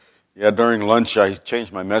Yeah, during lunch I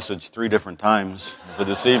changed my message 3 different times for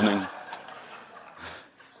this evening.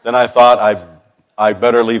 Then I thought I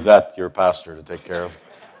better leave that to your pastor to take care of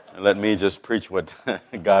and let me just preach what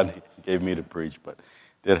God gave me to preach. But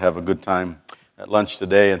did have a good time at lunch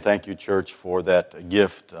today, and thank you, church, for that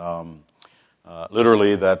gift.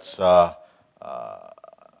 Literally, that's now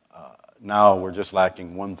we're just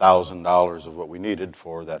lacking $1,000 of what we needed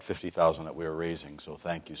for that $50,000 that we were raising. So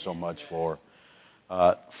thank you so much for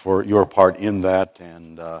your part in that,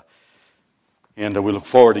 and we look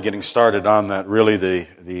forward to getting started on that. Really,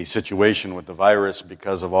 the situation with the virus,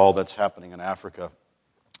 because of all that's happening in Africa,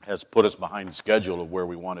 has put us behind schedule of where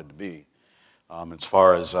we wanted to be. As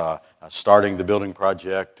far as starting the building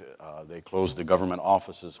project, they closed the government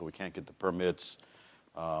offices, so we can't get the permits.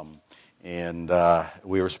 And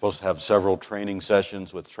we were supposed to have several training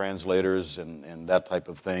sessions with translators and that type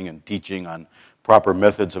of thing, and teaching on proper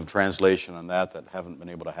methods of translation and that haven't been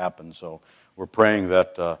able to happen. So we're praying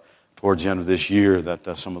that towards the end of this year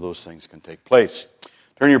that some of those things can take place.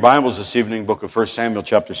 Turn your Bibles this evening, book of 1 Samuel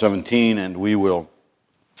chapter 17, and we will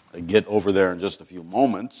get over there in just a few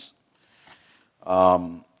moments.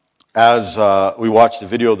 As we watched the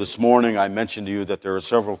video this morning, I mentioned to you that there are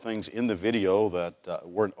several things in the video that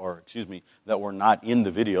were not in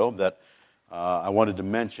the video that I wanted to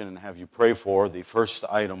mention and have you pray for. The first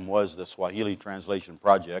item was the Swahili translation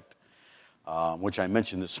project, which I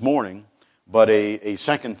mentioned this morning. But a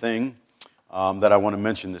second thing that I want to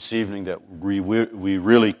mention this evening that we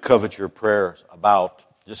really covet your prayers about,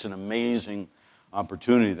 just an amazing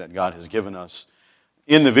opportunity that God has given us.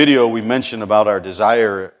 In the video, we mentioned about our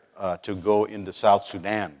desire to go into South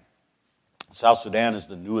Sudan. South Sudan is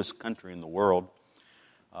the newest country in the world.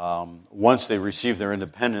 Once they received their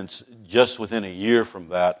independence, just within a year from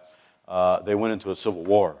that, they went into a civil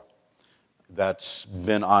war that's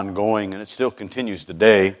been ongoing, and it still continues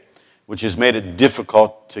today, which has made it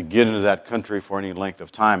difficult to get into that country for any length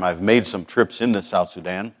of time. I've made some trips into South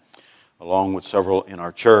Sudan, along with several in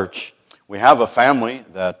our church. We have a family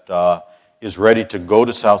that is ready to go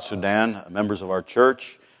to South Sudan, members of our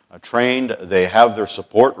church, trained. They have their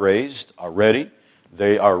support raised already.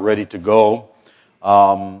 They are ready to go.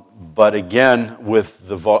 But again, with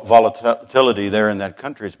the volatility there in that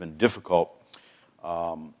country, it's been difficult.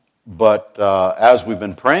 But as we've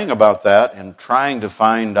been praying about that and trying to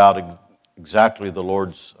find out exactly the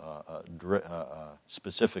Lord's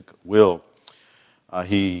specific will,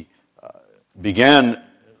 He began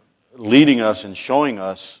leading us and showing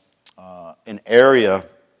us an area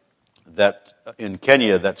that in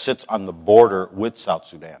Kenya that sits on the border with South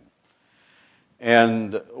Sudan.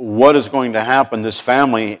 And what is going to happen, this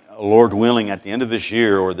family, Lord willing, at the end of this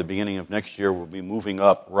year or the beginning of next year, will be moving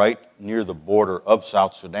up right near the border of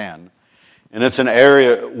South Sudan. And it's an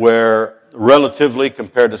area where, relatively,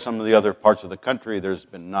 compared to some of the other parts of the country, there's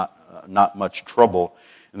been not much trouble.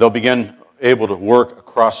 And they'll begin able to work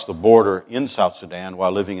across the border in South Sudan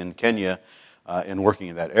while living in Kenya and working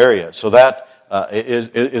in that area. So that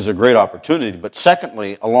is a great opportunity. But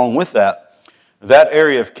secondly, along with that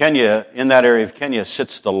area of Kenya, in that area of Kenya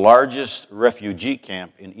sits the largest refugee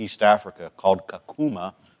camp in East Africa called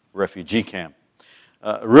Kakuma Refugee Camp.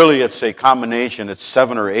 Really, it's a combination. It's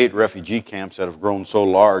 7 or 8 refugee camps that have grown so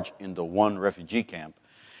large into one refugee camp.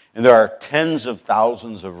 And there are tens of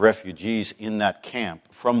thousands of refugees in that camp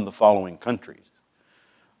from the following countries: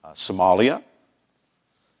 Somalia,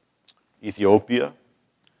 Ethiopia,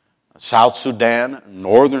 South Sudan,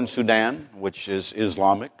 Northern Sudan, which is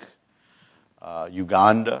Islamic,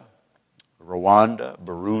 Uganda, Rwanda,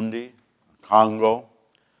 Burundi, Congo,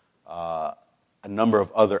 a number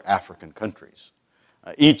of other African countries.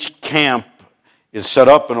 Each camp is set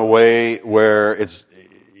up in a way where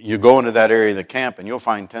you go into that area of the camp and you'll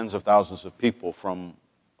find tens of thousands of people from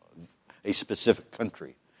a specific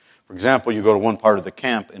country. For example, you go to one part of the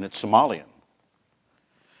camp and it's Somalian.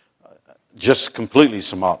 Just completely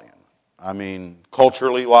Somalian. I mean,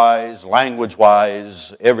 culturally wise, language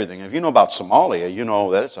wise, everything. If you know about Somalia, you know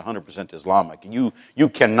that it's 100% Islamic. You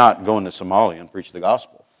cannot go into Somalia and preach the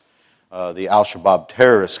gospel. The Al-Shabaab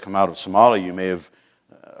terrorists come out of Somalia. You may have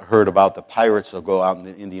heard about the pirates that go out in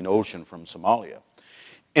the Indian Ocean from Somalia.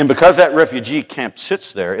 And because that refugee camp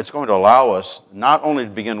sits there, it's going to allow us not only to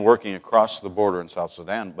begin working across the border in South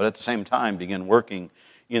Sudan, but at the same time begin working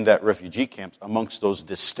in that refugee camps amongst those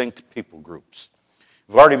distinct people groups.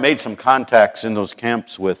 We've already made some contacts in those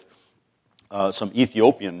camps with some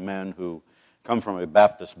Ethiopian men who come from a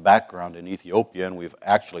Baptist background in Ethiopia, and we've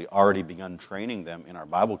actually already begun training them in our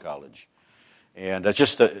Bible college. And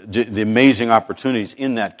just the amazing opportunities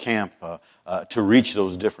in that camp to reach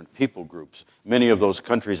those different people groups. Many of those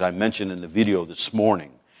countries I mentioned in the video this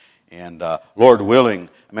morning. And Lord willing,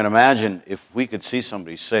 I mean, imagine if we could see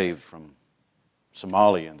somebody saved from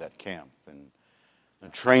Somalia in that camp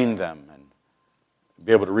and train them and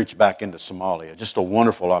be able to reach back into Somalia. Just a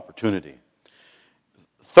wonderful opportunity.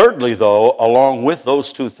 Thirdly, though, along with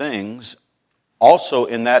those two things, also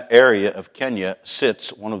in that area of Kenya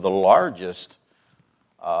sits one of the largest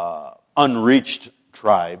unreached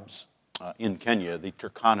tribes in Kenya, the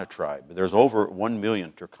Turkana tribe. There's over 1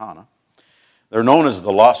 million Turkana. They're known as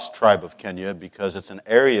the Lost Tribe of Kenya because it's an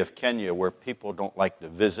area of Kenya where people don't like to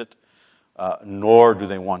visit, nor do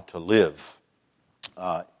they want to live.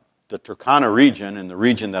 The Turkana region, and the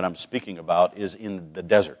region that I'm speaking about, is in the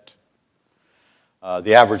desert.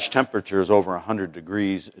 The average temperature is over 100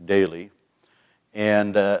 degrees daily,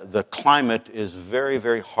 and the climate is very,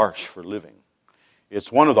 very harsh for living. It's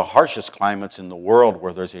one of the harshest climates in the world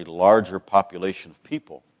where there's a larger population of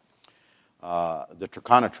people. The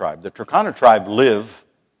Turkana tribe. The Turkana tribe live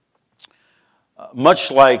much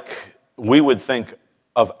like we would think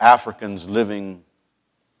of Africans living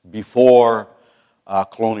before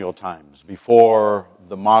colonial times, before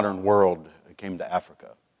the modern world came to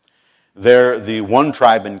Africa. They're the one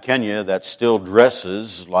tribe in Kenya that still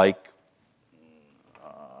dresses like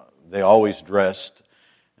they always dressed.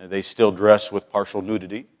 They still dress with partial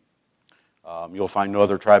nudity. You'll find no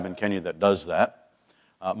other tribe in Kenya that does that.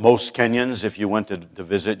 Most Kenyans, if you went to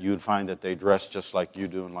visit, you'd find that they dress just like you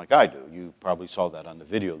do and like I do. You probably saw that on the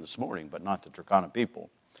video this morning, but not the Turkana people.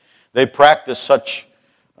 They practice such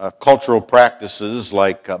cultural practices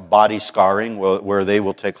like body scarring, where they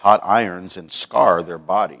will take hot irons and scar their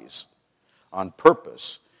bodies on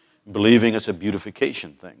purpose, believing it's a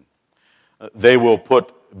beautification thing. They will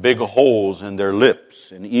put big holes in their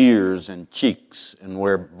lips and ears and cheeks and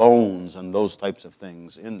wear bones and those types of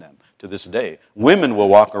things in them to this day. Women will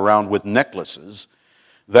walk around with necklaces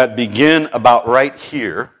that begin about right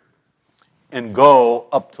here and go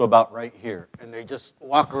up to about right here. And they just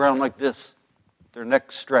walk around like this, their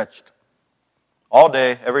necks stretched. All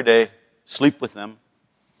day, every day, sleep with them.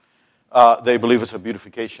 They believe it's a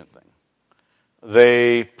beautification thing.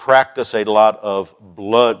 They practice a lot of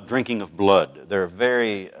drinking of blood. They're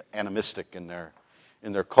very animistic in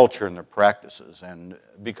their culture and their practices. And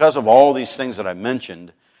because of all these things that I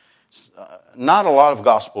mentioned, not a lot of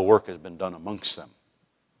gospel work has been done amongst them.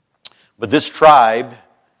 But this tribe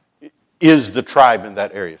is the tribe in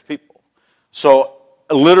that area of people. So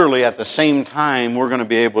literally at the same time, we're going to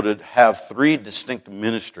be able to have 3 distinct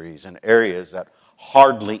ministries in areas that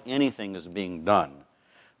hardly anything is being done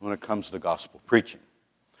when it comes to gospel preaching.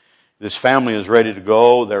 This family is ready to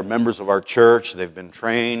go. They're members of our church. They've been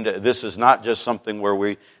trained. This is not just something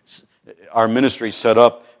where our ministry set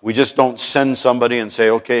up. We just don't send somebody and say,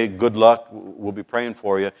 okay, good luck, we'll be praying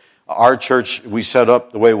for you. Our church, we set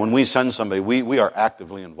up the way when we send somebody, we are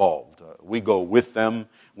actively involved. We go with them.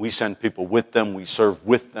 We send people with them. We serve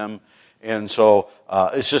with them. And so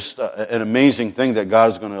it's just an amazing thing that God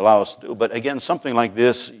is going to allow us to do. But again, something like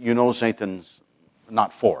this, Satan's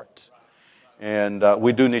not for it. And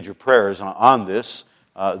we do need your prayers on this.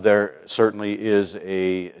 There certainly is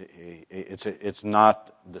it's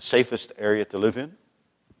not the safest area to live in.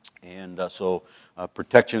 And so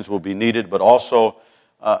protections will be needed, but also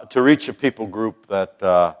to reach a people group that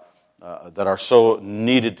are so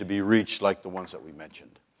needed to be reached like the ones that we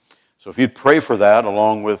mentioned. So if you'd pray for that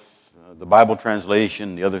along with the Bible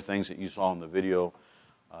translation, the other things that you saw in the video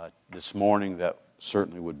this morning, that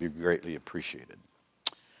certainly would be greatly appreciated.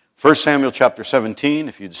 1 Samuel chapter 17,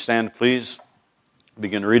 if you'd stand, please.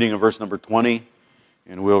 Begin reading in verse number 20,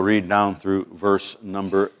 and we'll read down through verse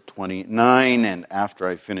number 29. And after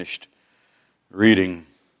I finished reading,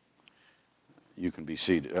 you can be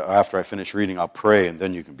seated. After I finish reading, I'll pray, and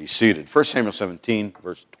then you can be seated. 1 Samuel 17,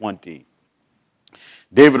 verse 20.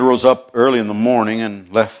 David rose up early in the morning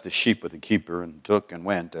and left the sheep with the keeper, and took and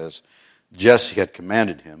went as Jesse had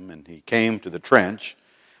commanded him. And he came to the trench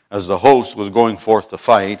as the host was going forth to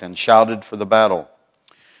fight, and shouted for the battle.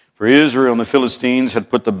 For Israel and the Philistines had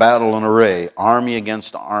put the battle in array, army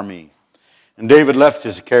against army. And David left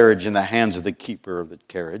his carriage in the hands of the keeper of the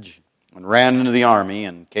carriage, and ran into the army,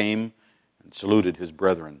 and came and saluted his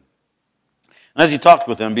brethren. And as he talked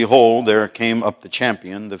with them, behold, there came up the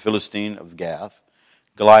champion, the Philistine of Gath,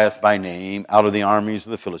 Goliath by name, out of the armies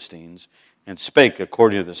of the Philistines, and spake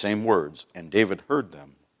according to the same words. And David heard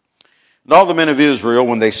them. And all the men of Israel,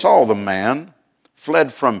 when they saw the man,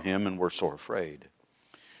 fled from him and were sore afraid.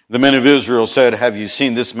 The men of Israel said, have you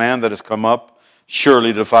seen this man that has come up?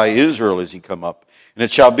 Surely to defy Israel is he come up. And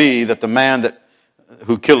it shall be that the man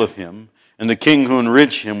who killeth him, and the king who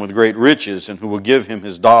enrich him with great riches, and who will give him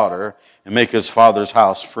his daughter, and make his father's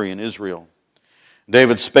house free in Israel.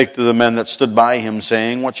 David spake to the men that stood by him,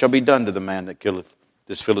 saying, What shall be done to the man that killeth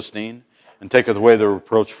this Philistine, and taketh away the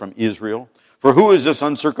reproach from Israel? For who is this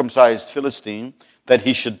uncircumcised Philistine, that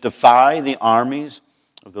he should defy the armies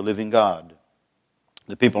of the living God?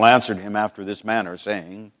 The people answered him after this manner,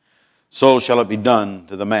 saying, So shall it be done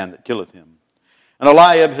to the man that killeth him. And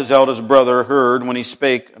Eliab, his eldest brother, heard when he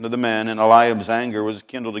spake unto the men, and Eliab's anger was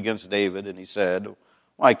kindled against David, and he said,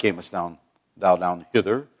 Why camest thou down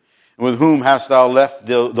hither? And with whom hast thou left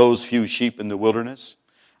those few sheep in the wilderness?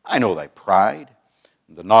 I know thy pride,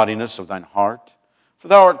 and the naughtiness of thine heart, for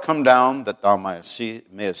thou art come down that thou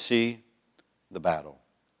mayest see the battle.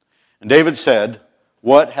 And David said,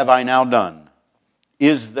 What have I now done?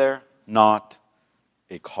 Is there not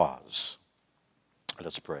a cause? Let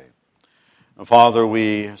us pray. And Father,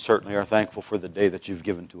 we certainly are thankful for the day that you've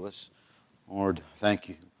given to us. Lord, thank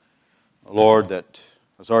you. Lord, that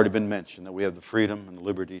has already been mentioned, that we have the freedom and the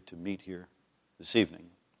liberty to meet here this evening.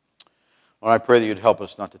 Lord, I pray that you'd help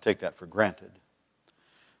us not to take that for granted.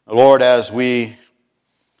 Lord, as we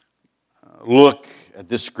look at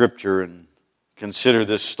this scripture and consider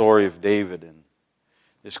this story of David and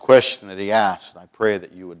this question that he asked, I pray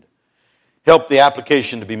that you would help the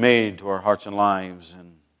application to be made to our hearts and lives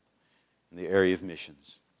and in the area of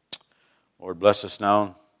missions. Lord, bless us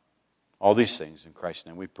now. All these things in Christ's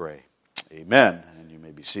name we pray. Amen. And you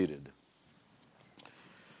may be seated.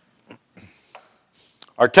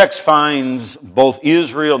 Our text finds both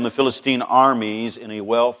Israel and the Philistine armies in a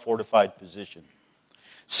well-fortified position,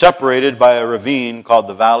 separated by a ravine called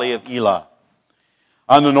the Valley of Elah.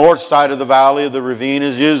 On the north side of the valley of the ravine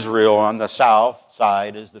is Israel. On the south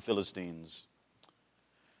side is the Philistines.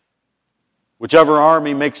 Whichever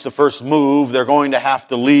army makes the first move, they're going to have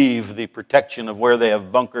to leave the protection of where they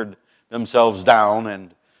have bunkered themselves down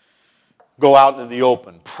and go out into the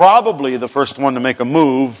open. Probably the first one to make a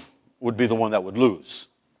move would be the one that would lose.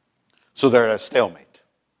 So they're at a stalemate,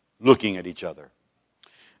 looking at each other.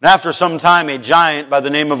 And after some time, a giant by the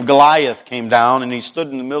name of Goliath came down, and he stood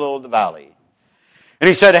in the middle of the valley. And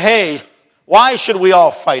he said, Hey, why should we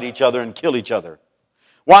all fight each other and kill each other?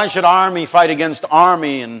 Why should army fight against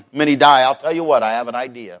army and many die? I'll tell you what, I have an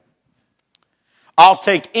idea. I'll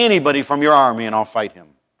take anybody from your army and I'll fight him.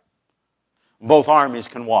 Both armies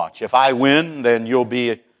can watch. If I win, then you'll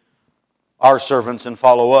be our servants and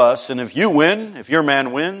follow us. And if you win, if your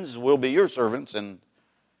man wins, we'll be your servants and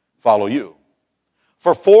follow you.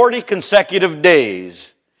 For 40 consecutive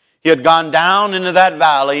days, he had gone down into that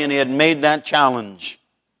valley and he had made that challenge.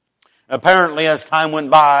 Apparently, as time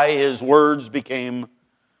went by, his words became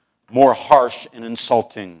more harsh and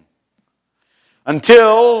insulting.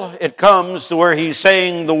 Until it comes to where he's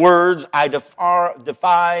saying the words, I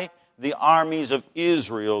defy the armies of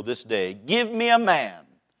Israel this day. Give me a man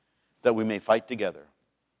that we may fight together.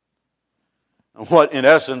 And in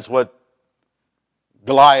essence, what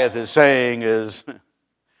Goliath is saying is,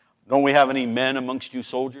 don't we have any men amongst you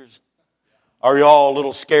soldiers? Are you all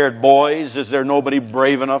little scared boys? Is there nobody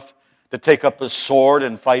brave enough to take up a sword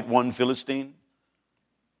and fight one Philistine?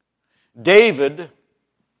 David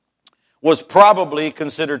was probably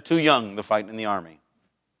considered too young to fight in the army.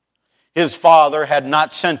 His father had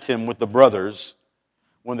not sent him with the brothers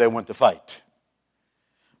when they went to fight.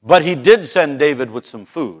 But he did send David with some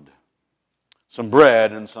food, some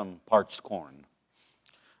bread and some parched corn.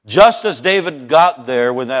 Just as David got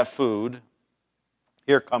there with that food,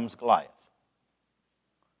 here comes Goliath.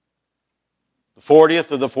 The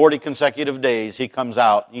 40th of the 40 consecutive days, he comes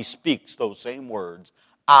out and he speaks those same words.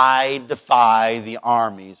 I defy the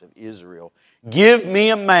armies of Israel. Give me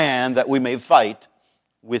a man that we may fight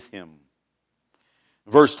with him.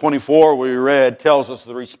 Verse 24 we read tells us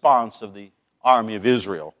the response of the army of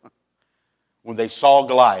Israel. When they saw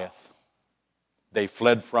Goliath, they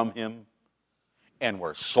fled from him and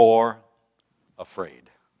were sore afraid.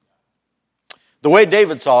 The way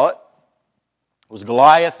David saw it was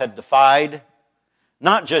Goliath had defied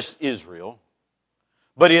not just Israel,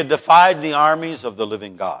 but he had defied the armies of the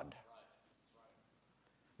living God.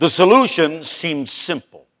 The solution seemed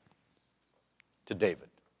simple to David.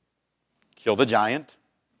 Kill the giant,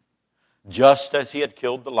 just as he had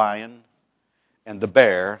killed the lion and the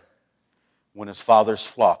bear when his father's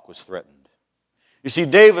flock was threatened. You see,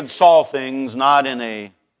 David saw things not in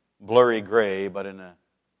a blurry gray, but in a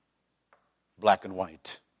black and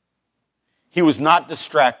white. He was not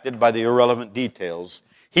distracted by the irrelevant details.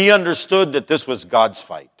 He understood that this was God's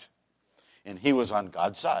fight, and he was on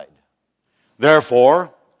God's side.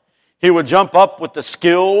 Therefore, he would jump up with the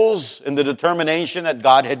skills and the determination that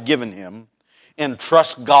God had given him and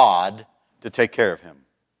trust God to take care of him.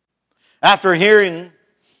 After hearing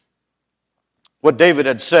what David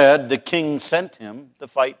had said, the king sent him to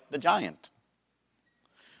fight the giant.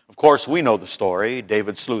 Of course, we know the story.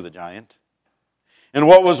 David slew the giant. And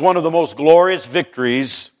what was one of the most glorious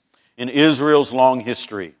victories in Israel's long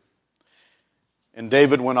history. And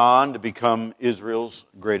David went on to become Israel's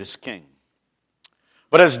greatest king.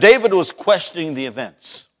 But as David was questioning the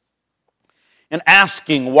events and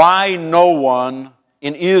asking why no one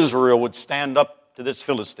in Israel would stand up to this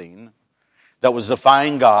Philistine that was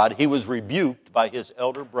defying God, he was rebuked by his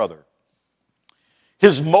elder brother.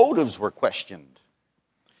 His motives were questioned.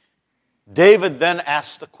 David then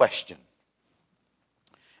asked a question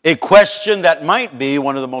that might be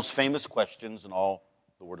one of the most famous questions in all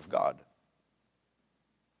the Word of God.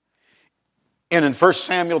 And in 1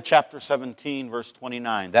 Samuel chapter 17, verse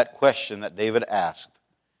 29, that question that David asked,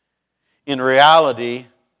 in reality,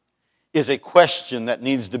 is a question that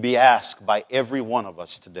needs to be asked by every one of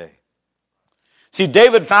us today. See,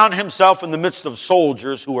 David found himself in the midst of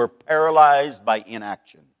soldiers who were paralyzed by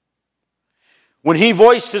inaction. When he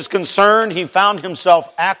voiced his concern, he found himself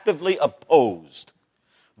actively opposed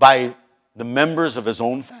by the members of his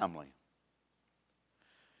own family.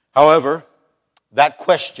 However, that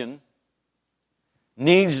question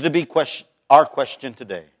needs to be our question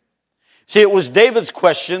today. See, it was David's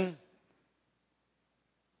question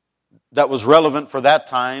that was relevant for that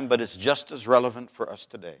time, but it's just as relevant for us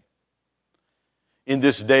today. In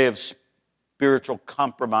this day of spiritual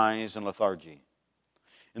compromise and lethargy,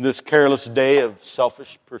 in this careless day of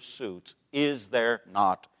selfish pursuits, is there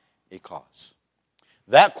not a cause?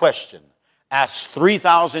 That question, asked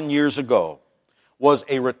 3,000 years ago, was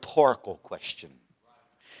a rhetorical question.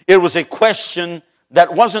 It was a question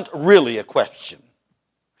that wasn't really a question.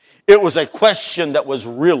 It was a question that was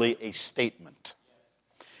really a statement,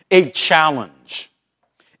 a challenge,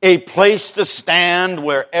 a place to stand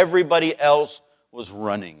where everybody else was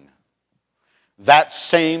running. That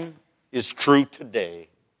same is true today.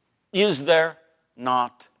 Is there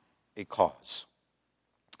not a cause?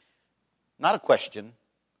 Not a question,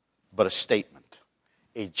 but a statement,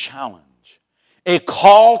 a challenge, a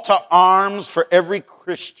call to arms for every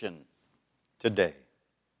Christian today.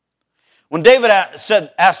 When David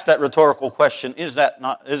asked that rhetorical question, is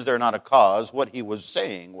there not a cause? What he was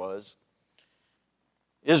saying was,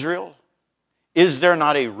 Israel, is there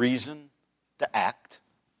not a reason to act?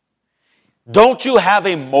 Don't you have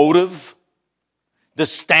a motive to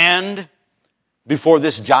stand before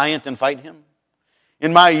this giant and fight him?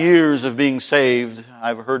 In my years of being saved,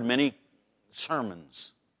 I've heard many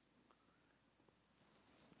sermons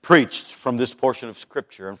preached from this portion of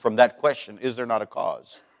Scripture and from that question, is there not a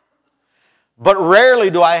cause? But rarely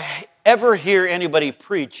do I ever hear anybody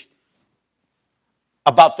preach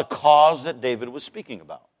about the cause that David was speaking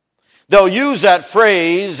about. They'll use that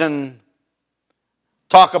phrase and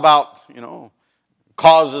talk about,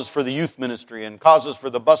 causes for the youth ministry and causes for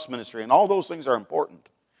the bus ministry, and all those things are important.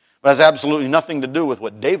 But it has absolutely nothing to do with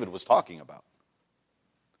what David was talking about.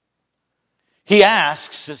 He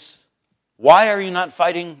asks us, why are you not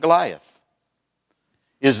fighting Goliath?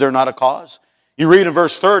 Is there not a cause? You read in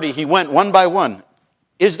verse 30, he went one by one.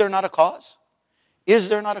 Is there not a cause? Is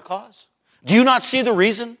there not a cause? Do you not see the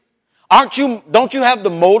reason? Don't you have the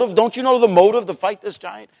motive? Don't you know the motive to fight this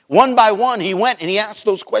giant? One by one, he went and he asked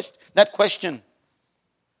that question.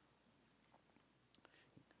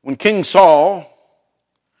 When King Saul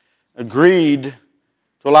agreed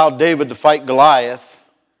to allow David to fight Goliath,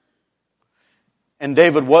 and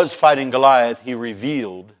David was fighting Goliath, he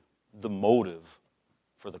revealed the motive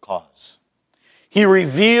for the cause. He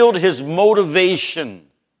revealed his motivation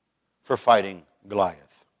for fighting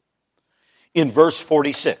Goliath. In verse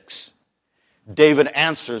 46, David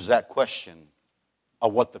answers that question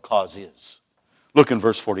of what the cause is. Look in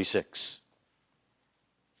verse 46.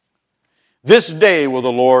 This day will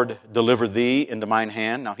the Lord deliver thee into mine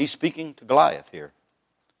hand. Now he's speaking to Goliath here.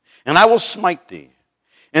 And I will smite thee,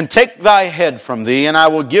 and take thy head from thee, and I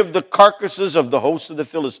will give the carcasses of the host of the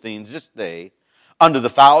Philistines this day unto the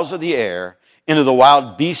fowls of the air, into the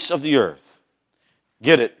wild beasts of the earth.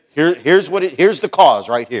 Get it? Here's the cause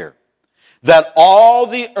right here. That all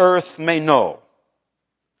the earth may know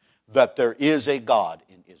that there is a God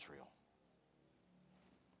in Israel.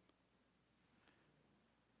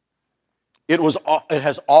 It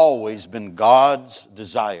has always been God's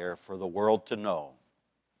desire for the world to know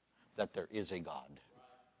that there is a God.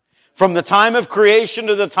 From the time of creation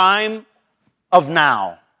to the time of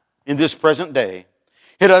now, in this present day,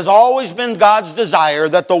 it has always been God's desire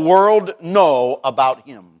that the world know about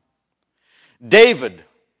Him. David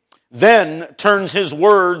then turns his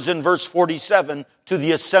words in verse 47 to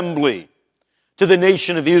the assembly, to the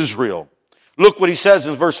nation of Israel, Look what he says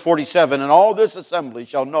in verse 47, "And all this assembly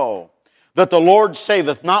shall know that the Lord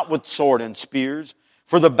saveth not with sword and spears,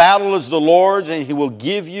 for the battle is the Lord's, and he will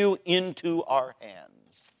give you into our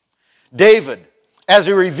hands." David, as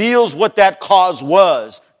he reveals what that cause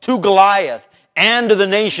was to Goliath and to the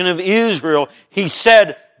nation of Israel, he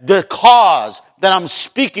said, the cause that I'm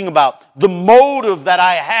speaking about, the motive that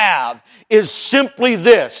I have, is simply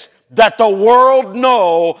this, that the world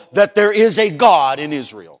know that there is a God in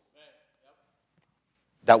Israel.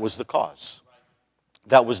 That was the cause.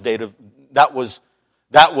 That was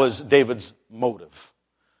David's motive,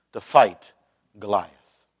 to fight Goliath.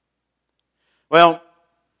 Well,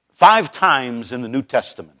 5 times in the New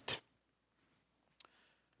Testament,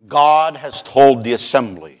 God has told the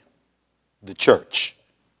assembly, the church,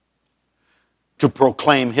 to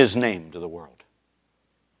proclaim His name to the world.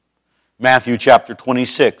 Matthew chapter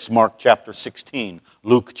 26, Mark chapter 16,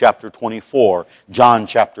 Luke chapter 24, John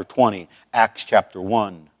chapter 20, Acts chapter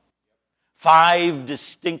 1. 5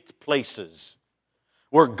 distinct places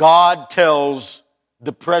where God tells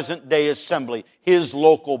the present day assembly, His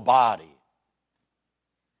local body.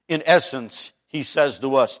 In essence, He says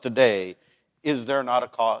to us today, is there not a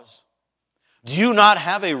cause? Do you not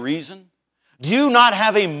have a reason? Do you not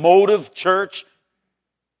have a motive, church?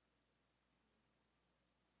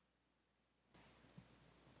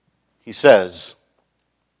 He says,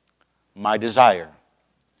 my desire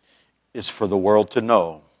is for the world to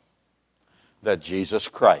know that Jesus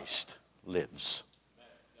Christ lives.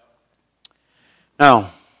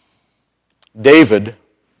 Now, David,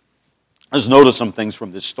 let's notice some things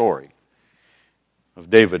from this story of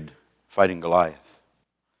David fighting Goliath.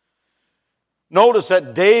 Notice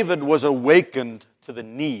that David was awakened to the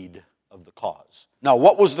need of the cause. Now,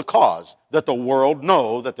 what was the cause? That the world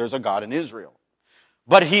know that there's a God in Israel.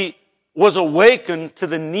 But he was awakened to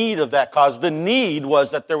the need of that cause. The need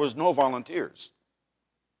was that there was no volunteers.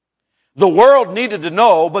 The world needed to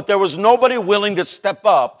know, but there was nobody willing to step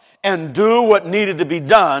up and do what needed to be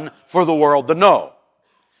done for the world to know.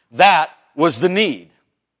 That was the need.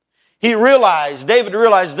 David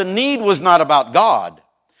realized the need was not about God,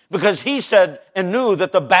 because he said and knew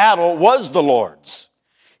that the battle was the Lord's.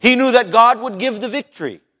 He knew that God would give the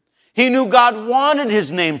victory. He knew God wanted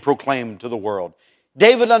His name proclaimed to the world.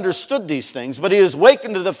 David understood these things, but he was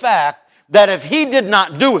awakened to the fact that if he did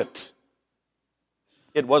not do it,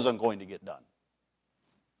 it wasn't going to get done.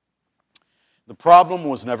 The problem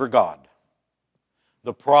was never God.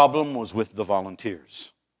 The problem was with the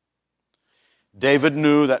volunteers. David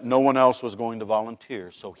knew that no one else was going to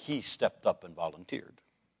volunteer, so he stepped up and volunteered.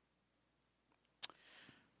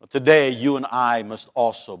 But today, you and I must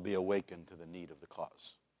also be awakened to the need of the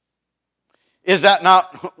cause. Is that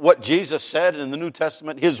not what Jesus said in the New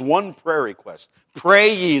Testament? His one prayer request,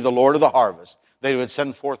 pray ye the Lord of the harvest, that He would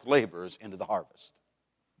send forth laborers into the harvest.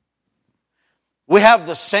 We have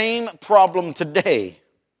the same problem today.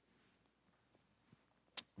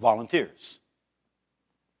 Volunteers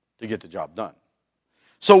to get the job done.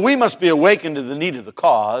 So we must be awakened to the need of the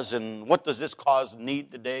cause. And what does this cause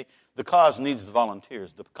need today? The cause needs the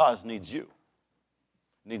volunteers. The cause needs you.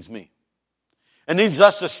 It needs me. It needs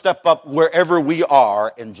us to step up wherever we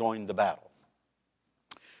are and join the battle.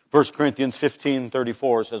 1 Corinthians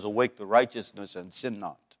 15:34 says, awake to righteousness and sin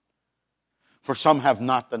not. For some have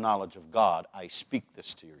not the knowledge of God. I speak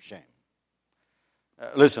this to your shame.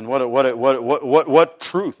 Listen, what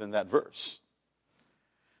truth in that verse.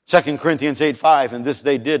 2 Corinthians 8:5, and this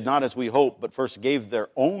they did not as we hoped, but first gave their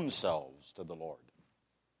own selves to the Lord,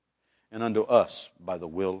 and unto us by the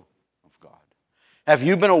will of God. Have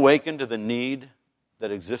you been awakened to the need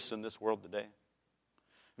that exists in this world today?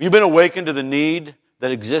 Have you been awakened to the need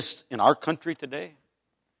that exists in our country today?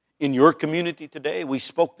 In your community today? We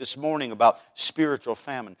spoke this morning about spiritual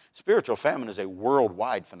famine. Spiritual famine is a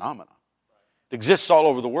worldwide phenomenon. It exists all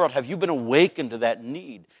over the world. Have you been awakened to that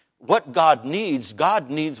need? What God needs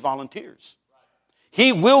volunteers.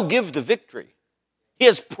 He will give the victory. He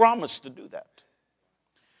has promised to do that.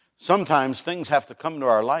 Sometimes things have to come to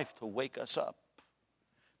our life to wake us up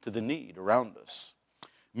to the need around us.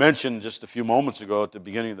 Mentioned just a few moments ago at the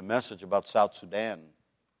beginning of the message about South Sudan.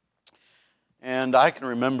 And I can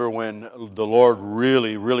remember when the Lord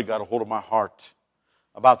really, really got a hold of my heart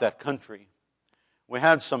about that country. We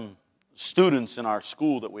had some students in our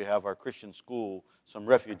school that we have, our Christian school, some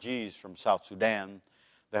refugees from South Sudan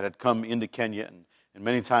that had come into Kenya. And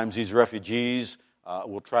many times these refugees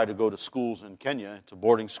will try to go to schools in Kenya, to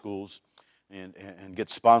boarding schools, and get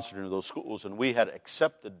sponsored into those schools. And we had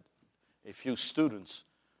accepted a few students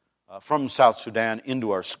from South Sudan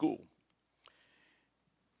into our school.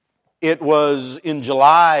 It was in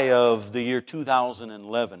July of the year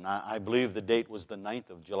 2011. I believe the date was the 9th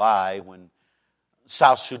of July when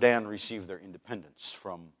South Sudan received their independence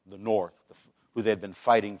from the North, who they had been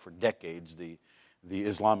fighting for decades, the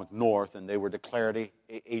Islamic North, and they were declared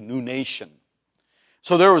a new nation.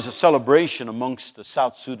 So there was a celebration amongst the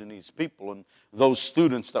South Sudanese people, and those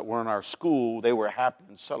students that were in our school, they were happy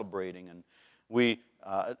and celebrating, and we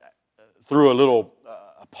threw a little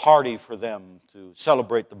a party for them to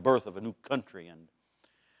celebrate the birth of a new country. And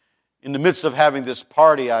in the midst of having this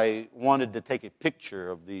party, I wanted to take a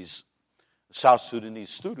picture of these South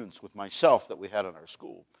Sudanese students with myself that we had in our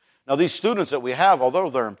school. Now, these students that we have,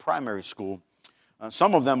 although they're in primary school,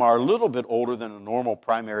 some of them are a little bit older than a normal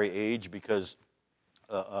primary age because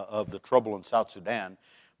of the trouble in South Sudan.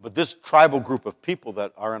 But this tribal group of people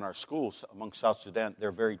that are in our schools among South Sudan,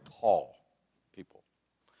 they're very tall people.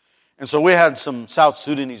 And so we had some South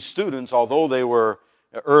Sudanese students, although they were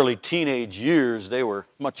early teenage years, they were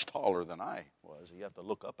much taller than I was. You have to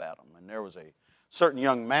look up at them. And there was a certain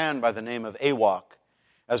young man by the name of Awak.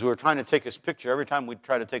 As we were trying to take his picture, every time we'd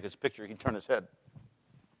try to take his picture, he'd turn his head.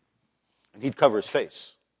 And he'd cover his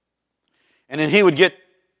face. And then he would get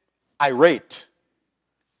irate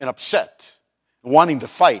and upset and wanting to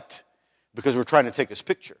fight because we're trying to take his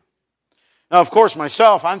picture. Now, of course,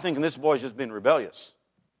 myself, I'm thinking this boy's just being rebellious.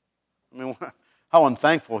 I mean, how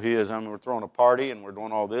unthankful he is. I mean, we're throwing a party and we're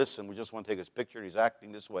doing all this and we just want to take his picture and he's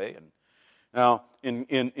acting this way. And now,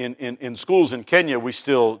 in schools in Kenya, we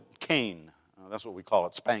still cane. That's what we call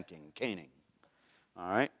it, spanking, caning. All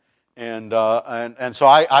right? And so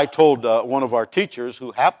I told one of our teachers,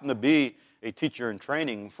 who happened to be a teacher in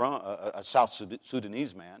training from a South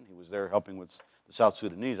Sudanese man. He was there helping with the South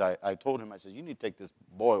Sudanese. I told him, I said, you need to take this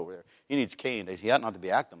boy over there. He needs caned. He ought not to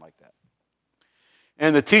be acting like that.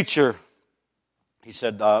 And the teacher, he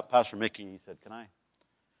said, Pastor Mickey, he said, can I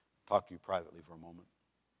talk to you privately for a moment?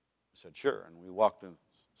 I said, sure. And we walked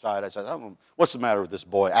inside. I said, I don't know, what's the matter with this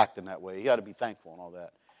boy acting that way? He ought to be thankful and all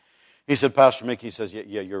that. He said, Pastor Mickey, he says,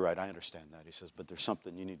 yeah, you're right. I understand that. He says, but there's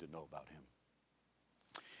something you need to know about him.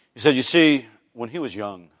 He said, you see, when he was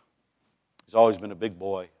young, he's always been a big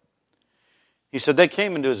boy. He said, they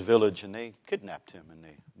came into his village and they kidnapped him and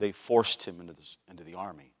they forced him into the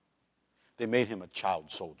army. They made him a child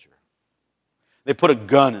soldier. They put a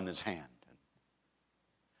gun in his hand.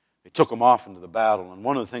 They took him off into the battle. And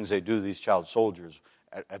one of the things they do, these child soldiers,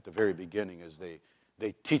 at the very beginning, is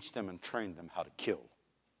they teach them and train them how to kill.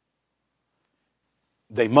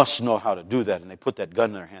 They must know how to do that, and they put that gun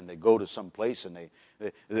in their hand. They go to some place, and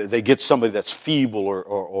they get somebody that's feeble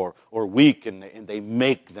or weak, and they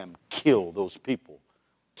make them kill those people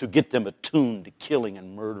to get them attuned to killing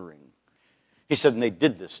and murdering. He said, and they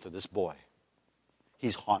did this to this boy.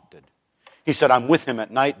 He's haunted. He said, I'm with him at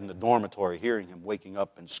night in the dormitory, hearing him waking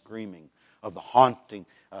up and screaming of the haunting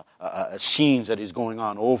scenes that is going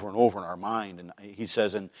on over and over in our mind. And he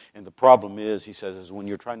says, and the problem is, he says, is when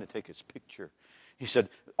you're trying to take his picture, he said,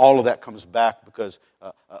 all of that comes back because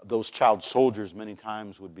those child soldiers many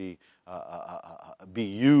times would be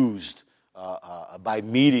used by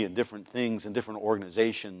media and different things and different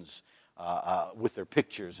organizations with their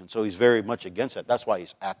pictures. And so he's very much against that. That's why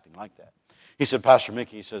he's acting like that. He said, Pastor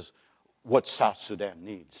Mickey, he says, what South Sudan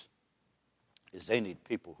needs is they need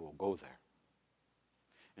people who will go there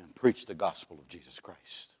and preach the gospel of Jesus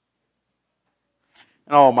Christ.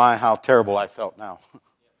 And oh my, how terrible I felt now.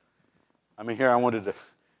 I mean, here I wanted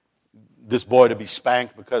this boy to be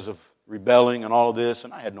spanked because of rebelling and all of this,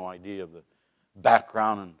 and I had no idea of the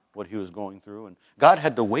background and what he was going through. And God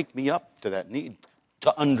had to wake me up to that need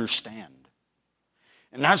to understand.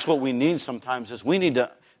 And that's what we need sometimes, is we need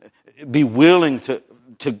to be willing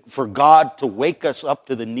for God to wake us up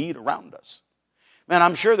to the need around us. Man,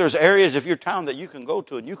 I'm sure there's areas of your town that you can go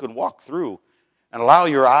to and you can walk through and allow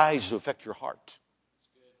your eyes to affect your heart.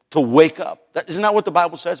 To wake up. Isn't that what the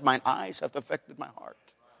Bible says? Mine eyes have affected my heart.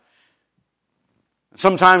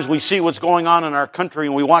 Sometimes we see what's going on in our country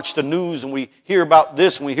and we watch the news and we hear about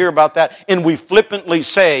this and we hear about that and we flippantly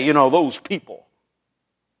say, you know, those people.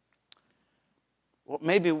 Well,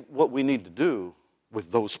 maybe what we need to do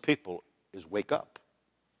with those people is wake up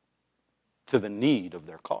to the need of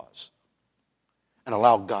their cause and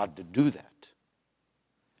allow God to do that.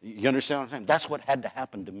 You understand what I'm saying? That's what had to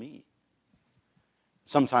happen to me.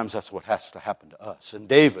 Sometimes that's what has to happen to us. And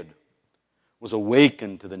David was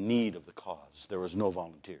awakened to the need of the cause. There was no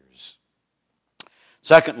volunteers.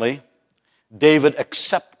 Secondly, David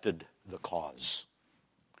accepted the cause.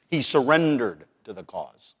 He surrendered to the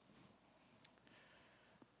cause.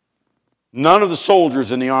 None of the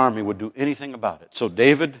soldiers in the army would do anything about it. So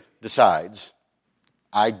David decides,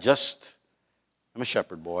 I'm a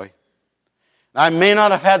shepherd boy. I may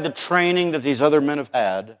not have had the training that these other men have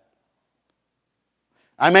had.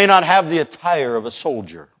 I may not have the attire of a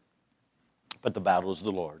soldier, but the battle is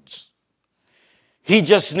the Lord's. He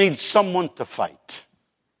just needs someone to fight.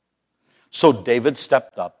 So David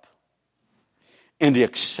stepped up and he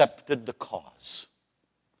accepted the cause.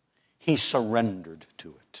 He surrendered to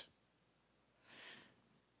it.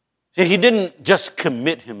 See, he didn't just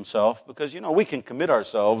commit himself because, we can commit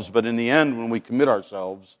ourselves, but in the end, when we commit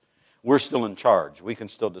ourselves, we're still in charge. We can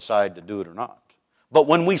still decide to do it or not. But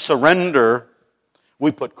when we surrender,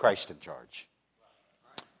 we put Christ in charge.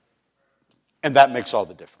 And that makes all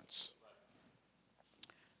the difference.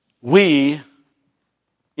 We,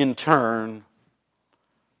 in turn,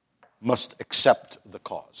 must accept the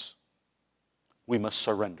cause. We must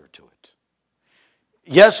surrender to it.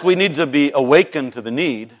 Yes, we need to be awakened to the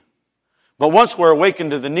need, but once we're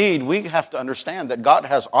awakened to the need, we have to understand that God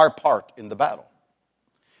has our part in the battle.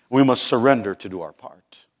 We must surrender to do our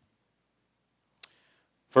part.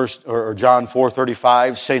 John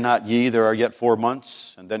 4:35, say not ye, there are yet 4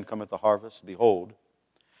 months, and then cometh the harvest. Behold,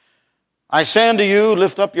 I say unto you,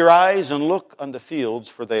 lift up your eyes and look on the fields,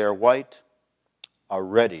 for they are white, are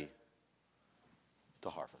ready to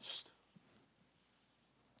harvest.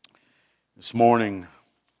 This morning,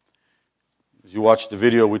 as you watched the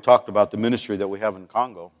video, we talked about the ministry that we have in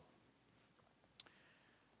Congo.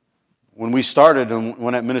 When we started, and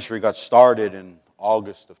when that ministry got started in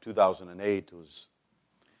August of 2008, it was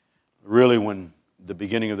really when the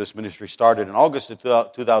beginning of this ministry started. In August of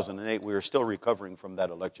 2008, we were still recovering from that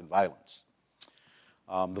election violence.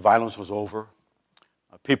 The violence was over.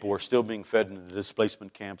 People were still being fed in the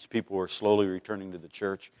displacement camps. People were slowly returning to the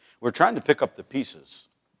church. We were trying to pick up the pieces.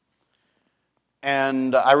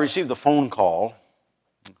 And I received a phone call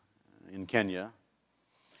in Kenya.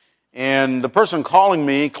 And the person calling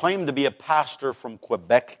me claimed to be a pastor from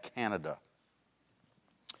Quebec, Canada.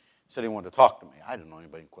 He said he wanted to talk to me. I didn't know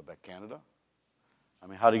anybody in Quebec, Canada.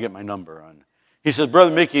 How did he get my number? And he said, Brother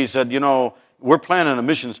Mickey, he said, we're planning a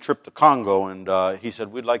missions trip to Congo, and he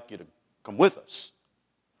said, we'd like you to come with us.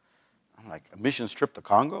 I'm like, a missions trip to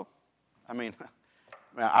Congo? Man,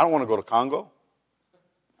 I don't want to go to Congo.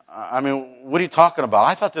 What are you talking about?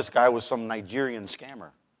 I thought this guy was some Nigerian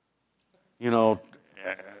scammer.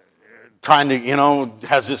 Trying to,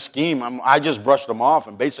 has this scheme. I just brushed him off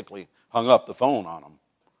and basically hung up the phone on him.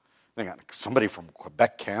 Thinking, somebody from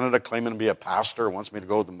Quebec, Canada, claiming to be a pastor wants me to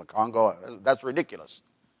go with them to Congo. That's ridiculous.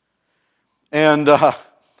 And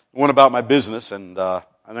went about my business, and I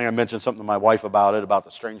think I mentioned something to my wife about it, about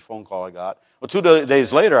the strange phone call I got. Well, 2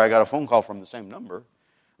 days later, I got a phone call from the same number. It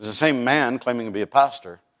was the same man claiming to be a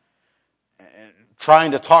pastor,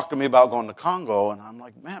 trying to talk to me about going to Congo. And I'm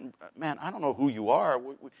like, man, I don't know who you are.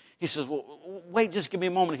 He says, well, wait, just give me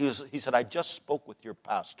a moment. He said, I just spoke with your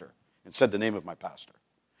pastor, and said the name of my pastor.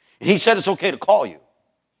 And he said it's okay to call you.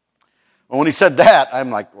 Well, when he said that,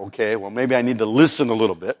 I'm like, okay, well, maybe I need to listen a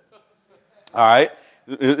little bit. All right?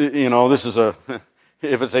 This is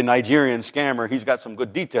if it's a Nigerian scammer, he's got some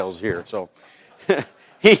good details here. So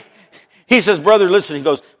he says, brother, listen, he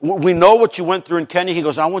goes, we know what you went through in Kenya. He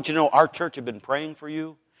goes, I want you to know our church had been praying for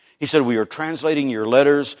you. He said, we are translating your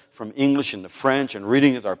letters from English into French and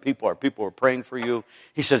reading it to our people. Our people are praying for you.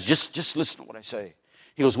 He says, just listen to what I say.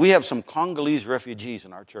 He goes, we have some Congolese refugees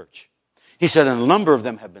in our church. He said, and a number of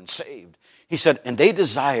them have been saved. He said, and they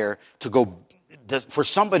desire for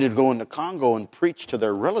somebody to go into Congo and preach to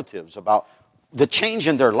their relatives about the change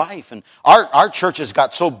in their life. And our church has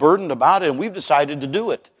got so burdened about it, and we've decided to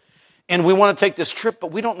do it. And we want to take this trip,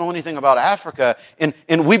 but we don't know anything about Africa.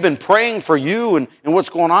 And we've been praying for you and what's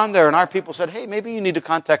going on there. And our people said, hey, maybe you need to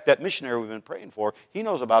contact that missionary we've been praying for. He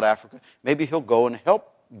knows about Africa. Maybe he'll go and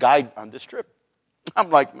help guide on this trip.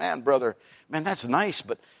 I'm like, man, brother, that's nice,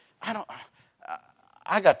 but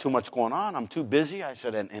I got too much going on. I'm too busy. I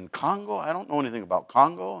said, in Congo? I don't know anything about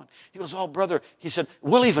Congo. And he goes, oh, brother, he said,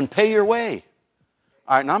 we'll even pay your way.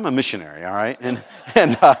 All right, now I'm a missionary, all right? And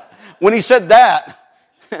when he said that,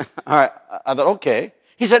 all right, I thought, okay.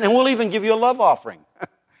 He said, and we'll even give you a love offering.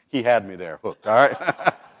 He had me there hooked, all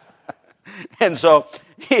right? And so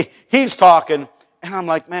he's talking, and I'm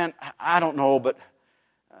like, man, I don't know, but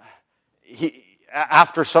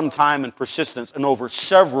after some time and persistence and over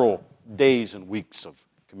several days and weeks of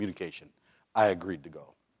communication, I agreed to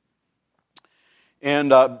go.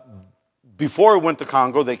 And before he went to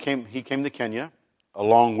Congo, he came to Kenya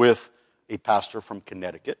along with a pastor from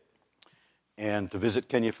Connecticut, and to visit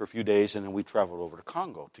Kenya for a few days, and then we traveled over to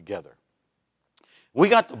Congo together. We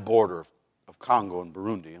got the border of Congo and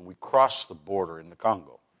Burundi, and we crossed the border into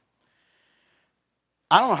Congo.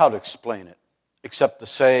 I don't know how to explain it, except to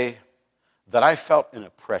say that I felt an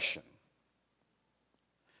oppression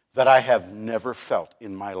that I have never felt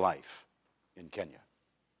in my life in Kenya.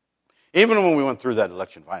 Even when we went through that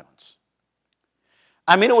election violence.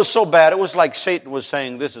 I mean, it was so bad, it was like Satan was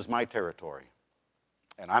saying, this is my territory,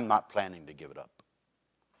 and I'm not planning to give it up.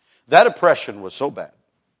 That oppression was so bad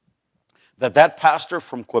that pastor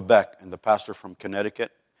from Quebec and the pastor from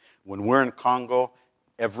Connecticut, when we're in Congo,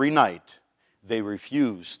 every night they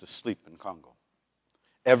refuse to sleep in Congo.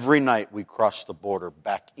 Every night we cross the border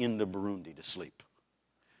back into Burundi to sleep.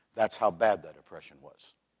 That's how bad that oppression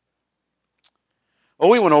was. Well,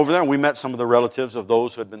 we went over there and we met some of the relatives of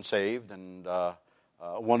those who had been saved, and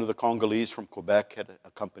one of the Congolese from Quebec had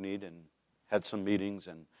accompanied and had some meetings.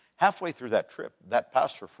 And halfway through that trip, that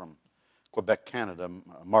pastor from Quebec, Canada,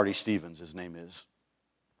 Marty Stevens, his name is,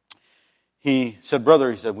 he said, brother,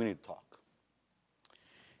 he said, we need to talk.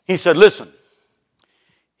 He said, listen,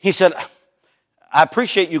 he said, I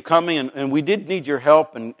appreciate you coming, and we did need your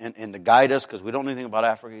help and to guide us because we don't know anything about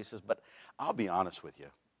Africa. He says, but I'll be honest with you.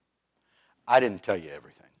 I didn't tell you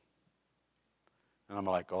everything. And I'm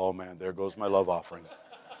like, oh man, there goes my love offering.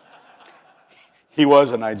 He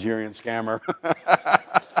was a Nigerian scammer.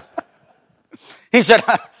 He said,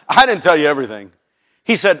 I didn't tell you everything.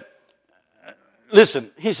 He said,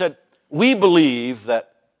 listen, he said, we believe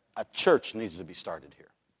that a church needs to be started here.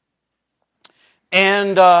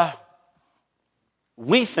 And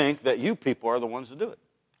we think that you people are the ones to do it.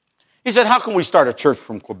 He said, how can we start a church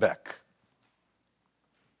from Quebec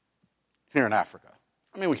here in Africa?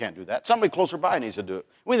 I mean, we can't do that. Somebody closer by needs to do it.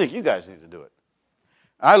 We think you guys need to do it.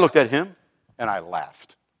 I looked at him and I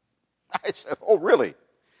laughed. I said, oh, really?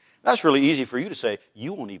 That's really easy for you to say.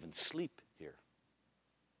 You won't even sleep here.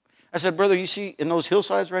 I said, brother, you see in those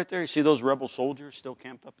hillsides right there, you see those rebel soldiers still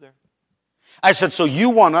camped up there? I said, so you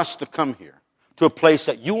want us to come here to a place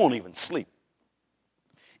that you won't even sleep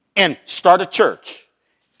and start a church,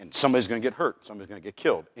 and somebody's going to get hurt, somebody's going to get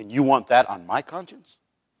killed, and you want that on my conscience?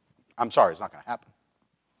 I'm sorry, it's not going to happen.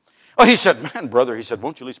 Oh, he said, man, brother, he said,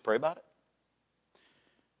 won't you at least pray about it?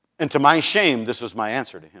 And to my shame, this was my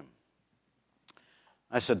answer to him.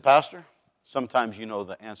 I said, Pastor, sometimes you know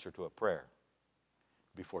the answer to a prayer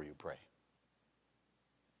before you pray.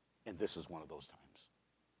 And this is one of those times.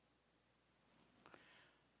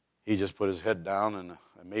 He just put his head down in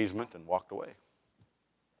amazement and walked away.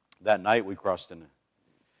 That night we crossed into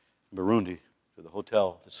Burundi to the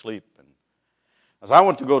hotel to sleep. And as I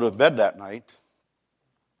went to go to bed that night,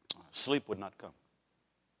 sleep would not come.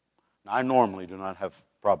 Now, I normally do not have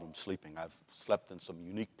problems sleeping. I've slept in some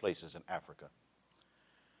unique places in Africa.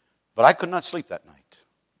 But I could not sleep that night.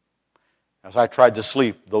 As I tried to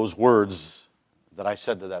sleep, those words that I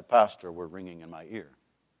said to that pastor were ringing in my ear.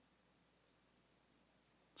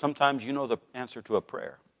 Sometimes you know the answer to a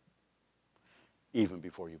prayer even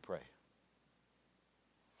before you pray.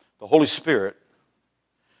 The Holy Spirit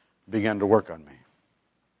began to work on me. It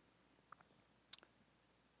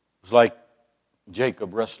was like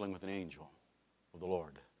Jacob wrestling with an angel of the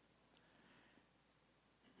Lord.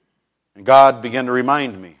 And God began to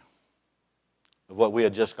remind me of what we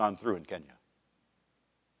had just gone through in Kenya.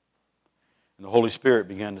 And the Holy Spirit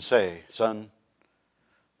began to say, son,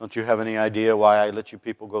 don't you have any idea why I let you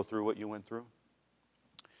people go through what you went through?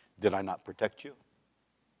 Did I not protect you?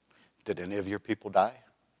 Did any of your people die?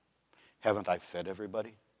 Haven't I fed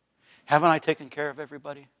everybody? Haven't I taken care of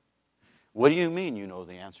everybody? What do you mean you know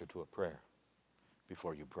the answer to a prayer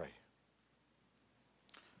before you pray?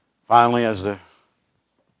 Finally, as the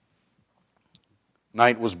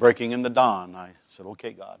night was breaking in the dawn, I said,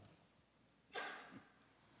 okay, God,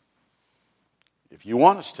 if you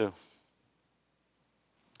want us to.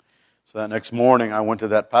 So that next morning, I went to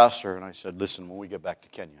that pastor and I said, listen, when we get back to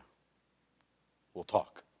Kenya, we'll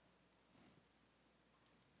talk.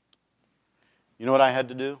 You know what I had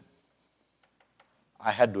to do?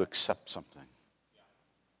 I had to accept something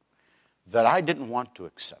that I didn't want to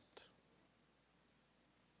accept.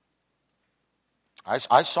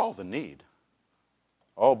 I saw the need.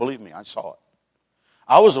 Oh, believe me, I saw it.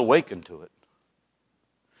 I was awakened to it.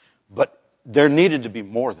 But there needed to be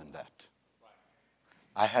more than that.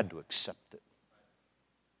 I had to accept it.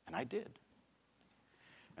 And I did.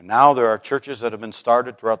 And now there are churches that have been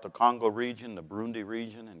started throughout the Congo region, the Burundi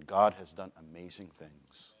region, and God has done amazing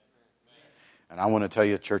things. And I want to tell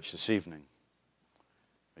you, church, this evening,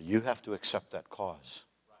 you have to accept that cause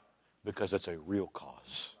because it's a real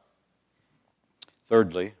cause.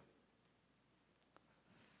 Thirdly,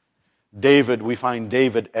 we find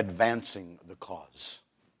David advancing the cause.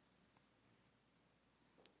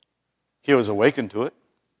 He was awakened to it.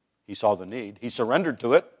 He saw the need. He surrendered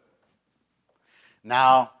to it.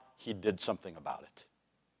 Now he did something about it.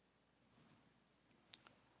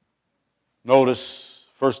 Notice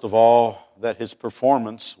First of all, that his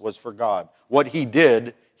performance was for God. What he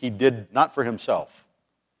did not for himself.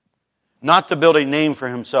 Not to build a name for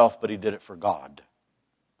himself, but he did it for God.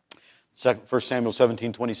 1 Samuel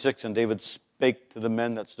 17:26, and David spake to the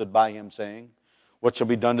men that stood by him, saying, What shall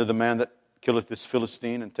be done to the man that killeth this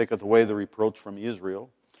Philistine, and taketh away the reproach from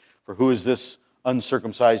Israel? For who is this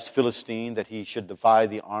uncircumcised Philistine, that he should defy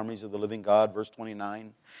the armies of the living God? Verse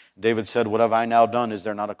 29. David said, What have I now done? Is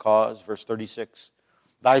there not a cause? Verse 36.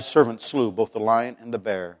 Thy servant slew both the lion and the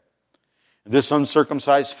bear. This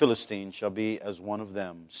uncircumcised Philistine shall be as one of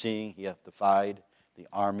them, seeing he hath defied the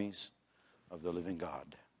armies of the living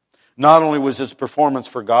God. Not only was his performance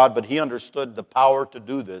for God, but he understood the power to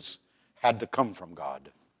do this had to come from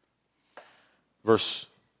God. Verse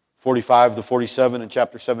 45 to 47 in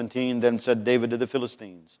chapter 17, Then said David to the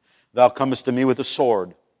Philistines, Thou comest to me with a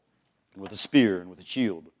sword, and with a spear, and with a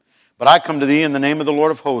shield. But I come to thee in the name of the Lord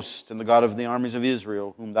of hosts, and the God of the armies of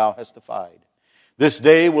Israel, whom thou hast defied. This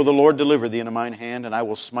day will the Lord deliver thee into mine hand, and I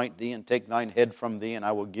will smite thee, and take thine head from thee, and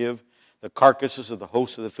I will give the carcasses of the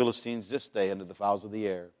hosts of the Philistines this day unto the fowls of the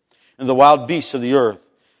air, and the wild beasts of the earth,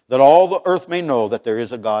 that all the earth may know that there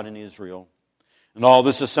is a God in Israel. And all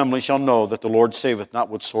this assembly shall know that the Lord saveth not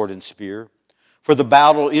with sword and spear, for the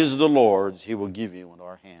battle is the Lord's, he will give you into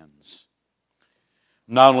our hands.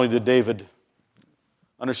 Not only did David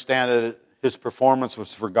understand that his performance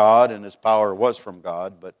was for God and his power was from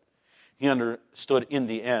God, but he understood in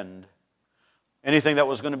the end, anything that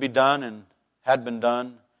was going to be done and had been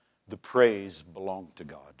done, the praise belonged to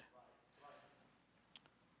God.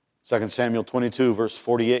 2 Samuel 22, verse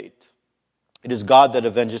 48. It is God that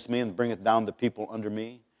avengeth me and bringeth down the people under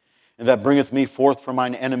me, and that bringeth me forth from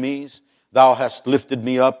mine enemies. Thou hast lifted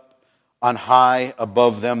me up on high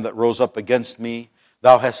above them that rose up against me.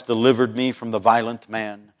 Thou hast delivered me from the violent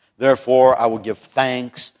man. Therefore I will give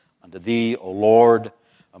thanks unto thee, O Lord,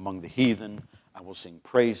 among the heathen. I will sing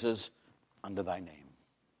praises unto thy name.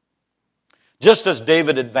 Just as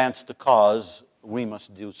David advanced the cause, we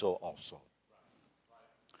must do so also.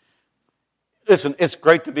 Listen, it's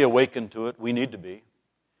great to be awakened to it. We need to be.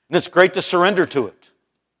 And it's great to surrender to it.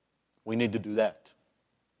 We need to do that.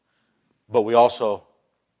 But we also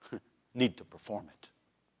need to perform it.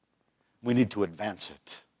 We need to advance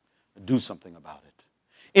it. Do something about it.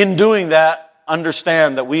 In doing that,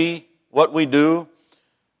 understand that what we do,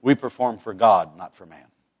 we perform for God, not for man.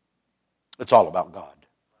 It's all about God.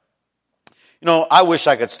 You know, I wish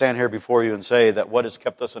I could stand here before you and say that what has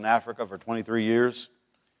kept us in Africa for 23 years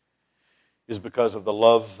is because of the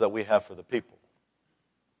love that we have for the people.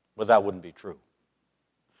 But that wouldn't be true.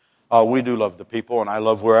 We do love the people, and I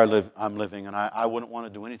love where I'm living, and I wouldn't want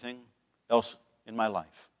to do anything else in my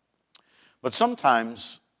life. But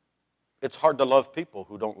sometimes it's hard to love people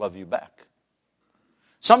who don't love you back.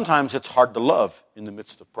 Sometimes it's hard to love in the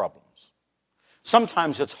midst of problems.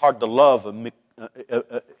 Sometimes it's hard to love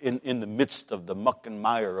in the midst of the muck and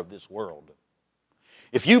mire of this world.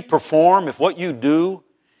 If you perform, if what you do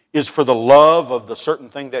is for the love of the certain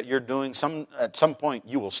thing that you're doing, at some point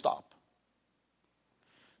you will stop.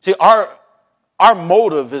 See, our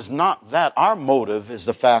motive is not that. Our motive is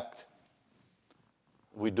the fact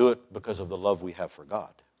we do it because of the love we have for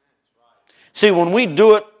God. See, when we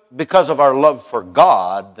do it because of our love for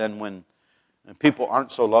God, then when people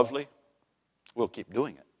aren't so lovely, we'll keep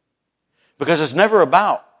doing it. Because it's never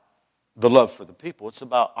about the love for the people. It's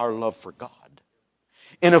about our love for God.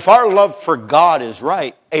 And if our love for God is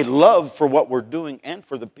right, a love for what we're doing and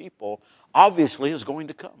for the people obviously is going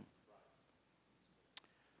to come.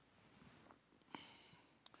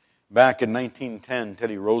 Back in 1910,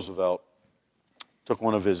 Teddy Roosevelt took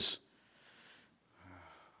one of his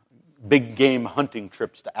big game hunting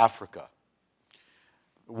trips to Africa.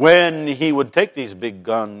 When he would take these big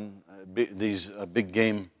game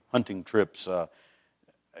hunting trips,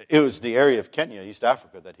 it was the area of Kenya, East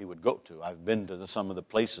Africa, that he would go to. I've been to some of the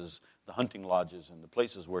places, the hunting lodges and the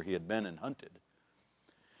places where he had been and hunted.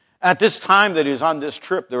 At this time that he was on this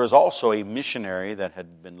trip, there was also a missionary that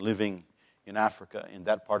had been living in Africa, in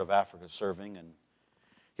that part of Africa, serving. And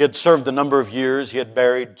he had served a number of years. He had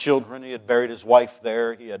buried children. He had buried his wife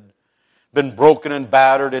there. He had been broken and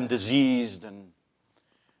battered and diseased. And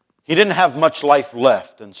he didn't have much life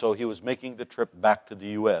left. And so he was making the trip back to the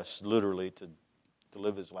U.S., literally to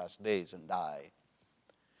live his last days and die.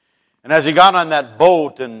 And as he got on that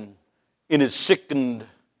boat and in his sickened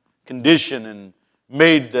condition and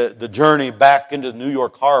made the journey back into New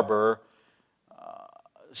York Harbor,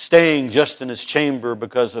 staying just in his chamber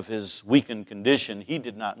because of his weakened condition, he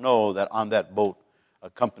did not know that on that boat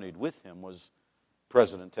accompanied with him was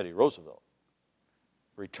President Teddy Roosevelt,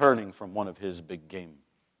 returning from one of his big game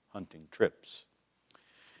hunting trips.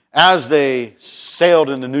 As they sailed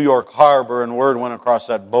into New York Harbor and word went across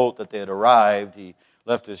that boat that they had arrived, he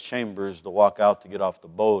left his chambers to walk out to get off the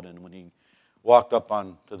boat. And when he walked up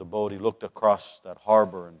onto the boat, he looked across that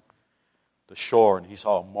harbor and the shore, and he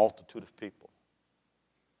saw a multitude of people.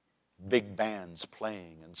 Big bands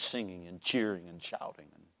playing and singing and cheering and shouting.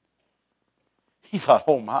 And he thought,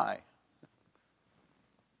 oh my,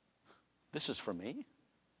 this is for me?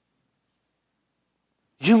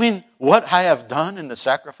 You mean what I have done and the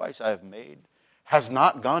sacrifice I have made has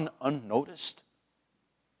not gone unnoticed?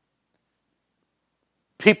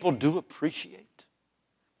 People do appreciate.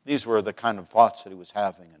 These were the kind of thoughts that he was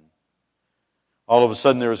having. And all of a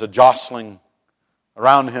sudden there was a jostling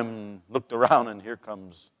around him, looked around, and here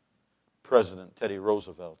comes President Teddy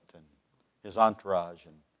Roosevelt and his entourage.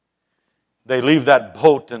 And they leave that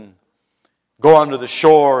boat and go onto the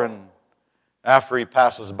shore, and after he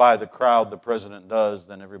passes by the crowd, the president does,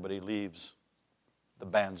 then everybody leaves. The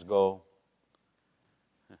bands go.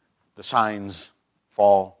 The signs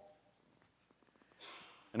fall.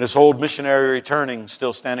 And this old missionary returning,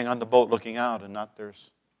 still standing on the boat looking out, and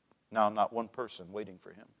there's now not one person waiting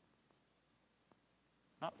for him.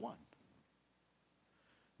 Not one.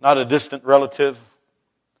 Not a distant relative.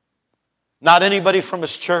 Not anybody from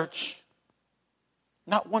his church.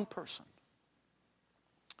 Not one person.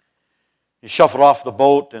 He shuffled off the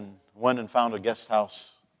boat and went and found a guest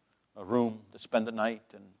house, a room to spend the night.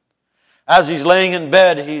 And as he's laying in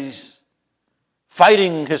bed, he's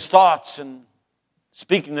fighting his thoughts and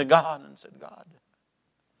speaking to God, and said, God,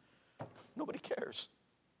 nobody cares.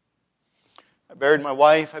 I buried my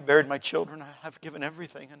wife, I buried my children, I've given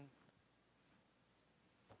everything, and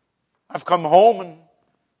I've come home and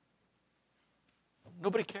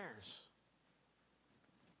nobody cares.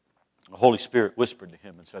 The Holy Spirit whispered to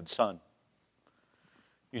him and said, son,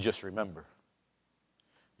 you just remember,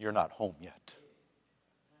 you're not home yet.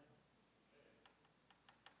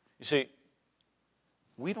 You see,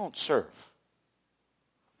 we don't serve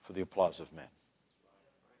for the applause of men.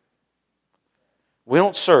 We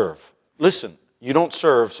don't serve. Listen, you don't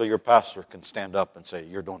serve so your pastor can stand up and say,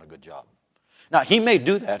 you're doing a good job. Now, he may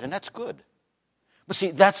do that, and that's good. But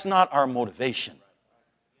see, that's not our motivation.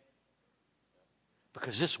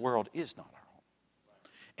 Because this world is not our home.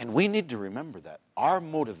 And we need to remember that. Our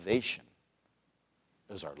motivation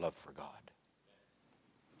is our love for God.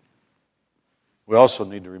 We also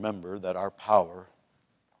need to remember that our power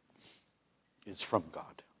is from God.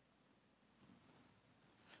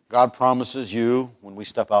 God promises you, when we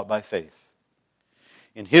step out by faith,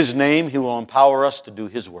 in His name He will empower us to do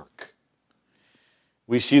His work.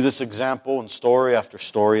 We see this example in story after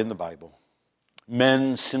story in the Bible.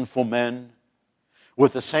 Men, sinful men,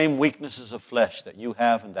 with the same weaknesses of flesh that you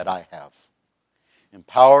have and that I have,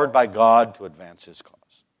 empowered by God to advance His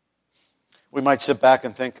cause. We might sit back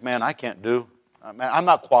and think, man, I can't do. Man, I'm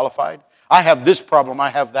not qualified. I have this problem, I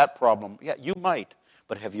have that problem. Yeah, you might,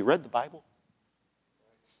 but have you read the Bible?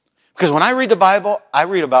 Because when I read the Bible, I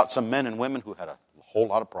read about some men and women who had a whole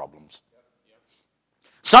lot of problems.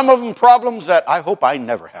 Some of them problems that I hope I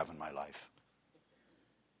never have in my life.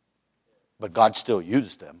 But God still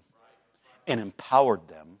used them and empowered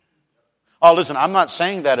them. Oh, listen, I'm not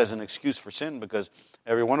saying that as an excuse for sin, because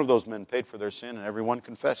every one of those men paid for their sin and everyone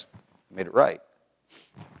confessed, made it right.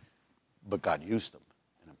 But God used them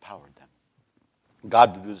and empowered them.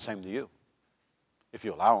 God will do the same to you, if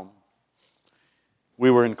you allow Him. We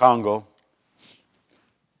were in Congo.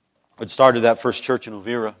 We'd started that first church in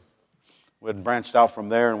Uvira. We had branched out from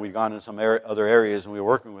there, and we'd gone into some other areas, and we were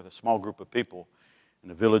working with a small group of people in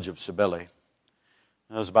the village of Sibele. It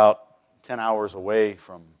was about 10 hours away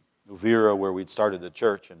from Uvira, where we'd started the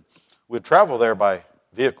church, and we'd travel there by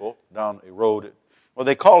vehicle down a road. Well,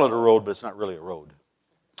 they call it a road, but it's not really a road.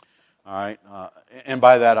 All right, and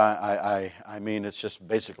by that I mean it's just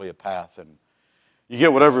basically a path, and you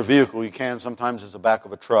get whatever vehicle you can. Sometimes it's the back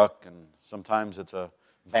of a truck, and sometimes it's a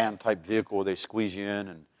van-type vehicle where they squeeze you in,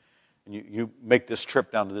 and you make this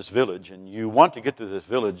trip down to this village, and you want to get to this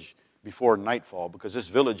village before nightfall because this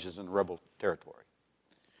village is in rebel territory.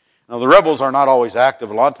 Now, the rebels are not always active.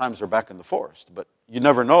 A lot of times they're back in the forest, but you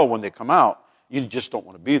never know when they come out. You just don't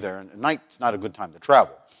want to be there, and at night it's not a good time to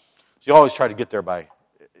travel. So you always try to get there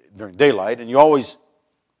during daylight, and you always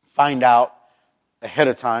find out ahead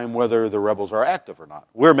of time whether the rebels are active or not.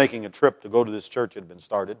 We're making a trip to go to this church that had been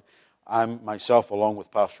started. I'm myself, along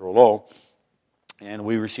with Pastor Olo, and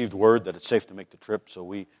we received word that it's safe to make the trip, so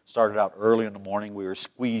we started out early in the morning. We were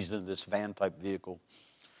squeezed into this van-type vehicle.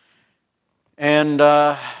 And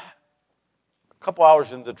a couple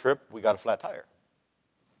hours into the trip, we got a flat tire.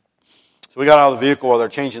 So we got out of the vehicle while they're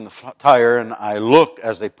changing the tire, and I looked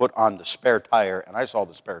as they put on the spare tire, and I saw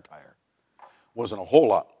the spare tire was in a whole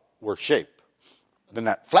lot worse shape than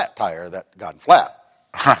that flat tire that got flat.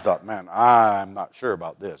 I thought, man, I'm not sure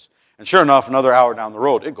about this. And sure enough, another hour down the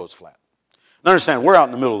road, it goes flat. Now understand, we're out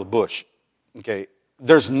in the middle of the bush. Okay,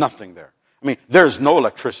 there's nothing there. I mean, there's no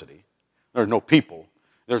electricity. There's no people.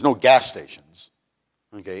 There's no gas stations.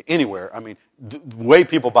 Okay, anywhere. I mean, the way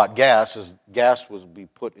people bought gas is gas was be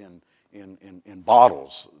put in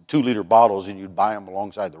bottles, 2-liter bottles, and you'd buy them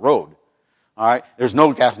alongside the road. All right, there's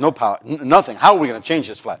no gas, no power, nothing. How are we going to change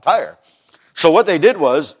this flat tire? So what they did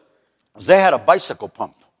was they had a bicycle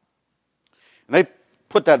pump. And they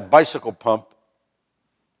put that bicycle pump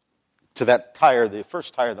to that tire, the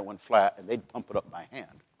first tire that went flat, and they'd pump it up by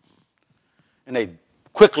hand. And they'd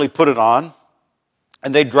quickly put it on,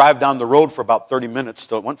 and they'd drive down the road for about 30 minutes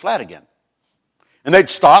till it went flat again. And they'd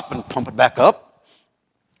stop and pump it back up,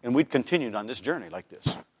 and we'd continued on this journey like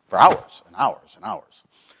this for hours and hours and hours.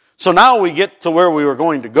 So now we get to where we were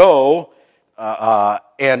going to go,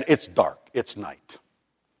 and it's dark. It's night.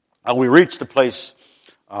 We reached a place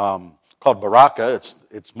called Baraka.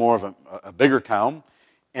 It's more of a bigger town.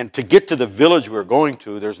 And to get to the village we were going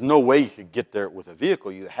to, there's no way you could get there with a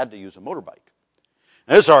vehicle. You had to use a motorbike.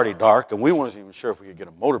 Now, it's already dark, and we weren't even sure if we could get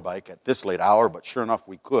a motorbike at this late hour, but sure enough,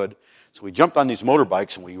 we could. So we jumped on these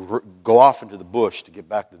motorbikes, and we go off into the bush to get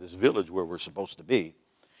back to this village where we're supposed to be.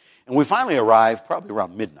 And we finally arrived probably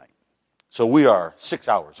around midnight. So we are 6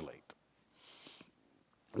 hours late.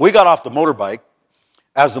 We got off the motorbike.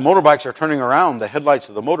 As the motorbikes are turning around, the headlights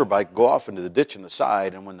of the motorbike go off into the ditch in the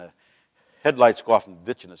side, and when the headlights go off in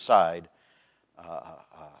the ditch in the side,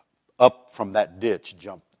 up from that ditch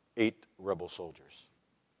jumped 8 rebel soldiers.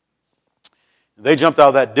 They jumped out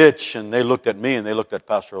of that ditch, and they looked at me, and they looked at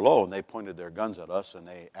Pastor Lowe, and they pointed their guns at us, and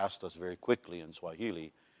they asked us very quickly in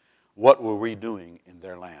Swahili, what were we doing in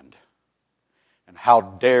their land? And how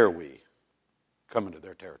dare we come into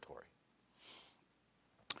their territory?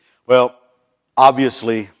 Well,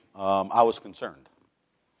 obviously, I was concerned.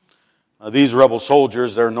 These rebel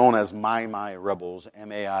soldiers, they're known as Mai rebels,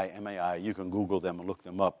 M-A-I. You can Google them and look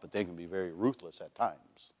them up, but they can be very ruthless at times.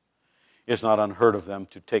 It's not unheard of them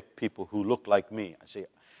to take people who look like me. I say,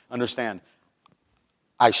 understand,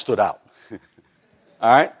 I stood out.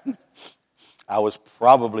 All right? I was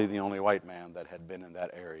probably the only white man that had been in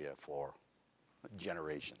that area for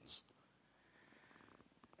generations.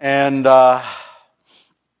 And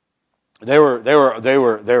they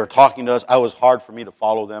were talking to us. It was hard for me to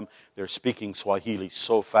follow them. They're speaking Swahili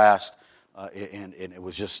so fast, and it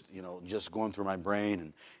was just going through my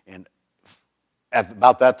brain. And at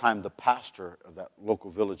about that time, the pastor of that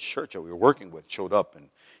local village church that we were working with showed up, and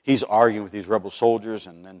he's arguing with these rebel soldiers.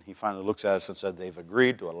 And then he finally looks at us and said, "They've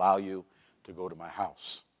agreed to allow you to go to my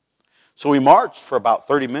house." So we marched for about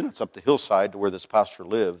 30 minutes up the hillside to where this pastor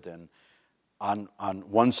lived, and on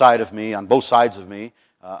one side of me, on both sides of me,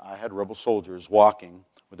 I had rebel soldiers walking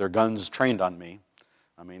with their guns trained on me.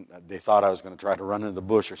 I mean, they thought I was going to try to run into the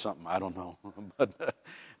bush or something. I don't know. But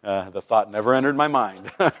the thought never entered my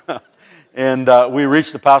mind. And we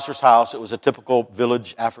reached the pastor's house. It was a typical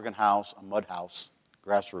village African house, a mud house,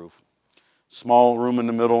 grass roof. Small room in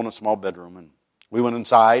the middle and a small bedroom. And we went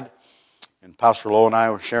inside, and Pastor Lowe and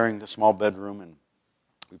I were sharing the small bedroom, and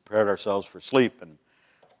we prepared ourselves for sleep, and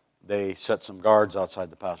they set some guards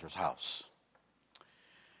outside the pastor's house.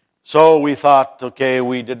 So we thought, okay,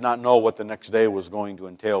 we did not know what the next day was going to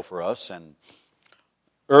entail for us. And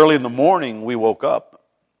early in the morning, we woke up.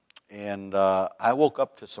 And I woke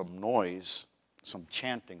up to some noise, some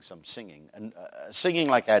chanting, some singing. And singing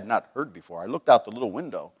like I had not heard before. I looked out the little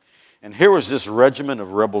window. And here was this regiment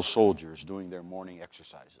of rebel soldiers doing their morning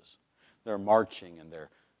exercises. They're marching and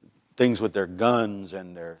they're things with their guns.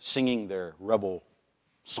 And they're singing their rebel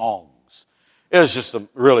songs. It was just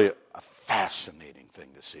really a fascinating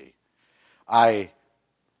thing to see. I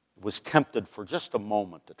was tempted for just a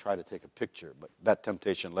moment to try to take a picture, but that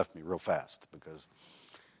temptation left me real fast because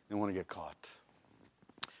I didn't want to get caught.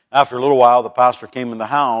 After a little while, the pastor came in the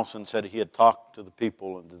house and said he had talked to the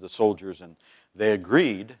people and to the soldiers, and they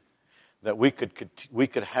agreed that we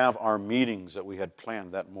could have our meetings that we had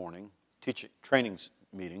planned that morning, training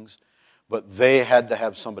meetings, but they had to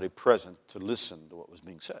have somebody present to listen to what was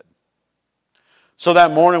being said. So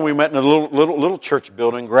that morning we met in a little church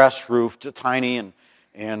building, grass roof, just tiny, and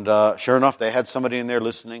sure enough they had somebody in there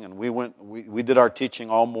listening. And we did our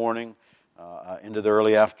teaching all morning into the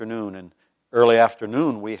early afternoon. And early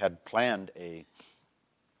afternoon we had planned an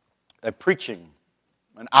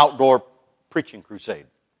outdoor preaching crusade.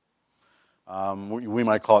 We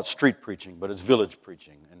might call it street preaching, but it's village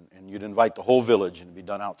preaching. And you'd invite the whole village and it'd be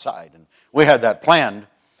done outside. And we had that planned.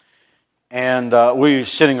 And we were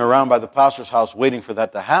sitting around by the pastor's house waiting for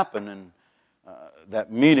that to happen, and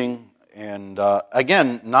that meeting. And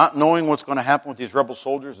again, not knowing what's going to happen with these rebel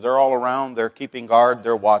soldiers, they're all around, they're keeping guard,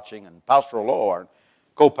 they're watching. And Pastor Olo, our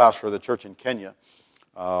co-pastor of the church in Kenya,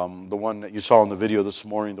 the one that you saw in the video this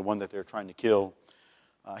morning, the one that they're trying to kill,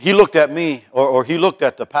 he looked at me, or he looked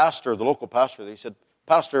at the pastor, the local pastor. He said,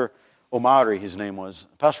 Pastor Omari, his name was.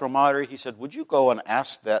 Pastor Omari, he said, would you go and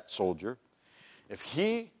ask that soldier if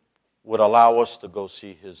he would allow us to go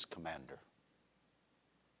see his commander?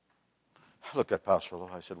 I looked at Pastor Olo.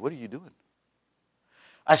 I said, what are you doing?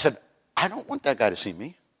 I said, I don't want that guy to see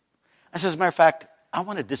me. I said, as a matter of fact, I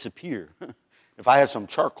want to disappear. If I had some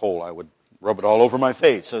charcoal, I would rub it all over my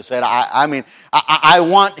face. So I said, I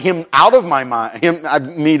want him out of my mind,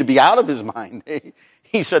 me to be out of his mind.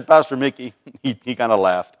 He said, Pastor Mickey, he kind of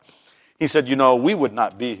laughed. He said, we would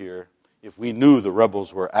not be here if we knew the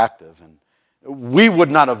rebels were active. And we would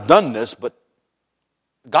not have done this, but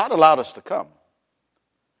God allowed us to come.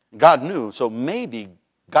 God knew, so maybe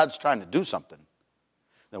God's trying to do something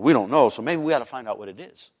that we don't know, so maybe we got to find out what it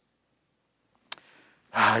is.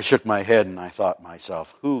 I shook my head and I thought to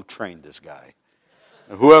myself, who trained this guy?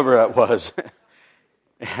 Whoever that was.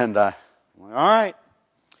 And all right.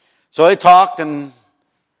 So they talked, and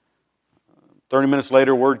 30 minutes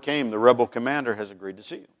later, word came, the rebel commander has agreed to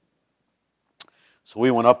see you. So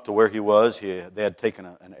we went up to where he was. They had taken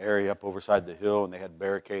an area up overside the hill, and they had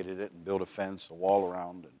barricaded it and built a fence, a wall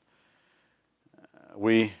around. And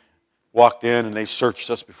we walked in, and they searched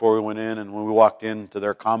us before we went in. And when we walked into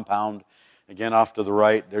their compound, again off to the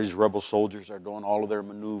right, these rebel soldiers are doing all of their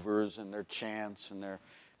maneuvers and their chants. And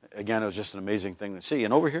again, it was just an amazing thing to see.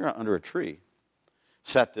 And over here under a tree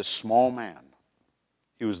sat this small man.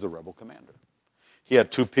 He was the rebel commander. He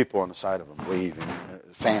had two people on the side of him waving,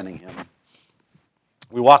 fanning him.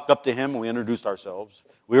 We walked up to him and we introduced ourselves.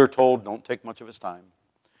 We were told, don't take much of his time.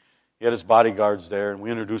 He had his bodyguards there, and we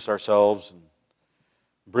introduced ourselves and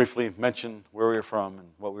briefly mentioned where we were from and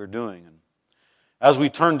what we were doing. And as we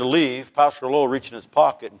turned to leave, Pastor Lowe reached in his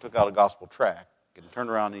pocket and took out a gospel tract and turned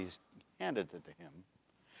around and he handed it to him.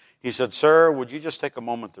 He said, sir, would you just take a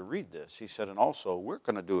moment to read this? He said, and also, we're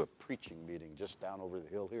going to do a preaching meeting just down over the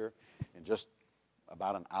hill here in just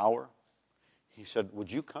about an hour. He said,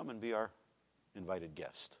 would you come and be our invited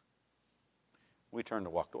guest? We turned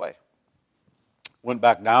and walked away. Went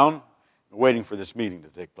back down, waiting for this meeting to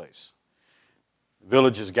take place. The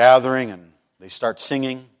village is gathering, and they start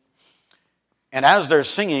singing. And as they're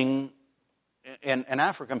singing, and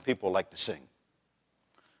African people like to sing.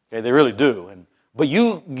 Okay, they really do. But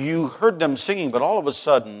you heard them singing, but all of a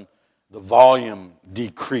sudden, the volume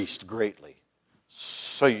decreased greatly.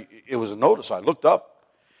 So it was a notice. I looked up,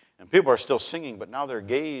 and people are still singing, but now their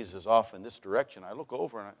gaze is off in this direction. I look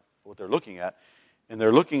over at what they're looking at, and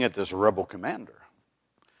they're looking at this rebel commander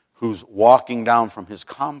who's walking down from his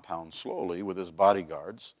compound slowly with his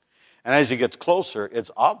bodyguards. And as he gets closer,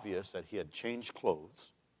 it's obvious that he had changed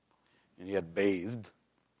clothes, and he had bathed.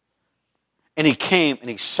 And he came and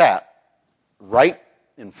he sat right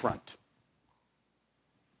in front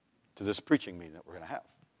to this preaching meeting that we're going to have.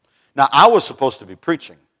 Now, I was supposed to be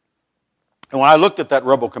preaching. And when I looked at that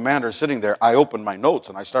rebel commander sitting there, I opened my notes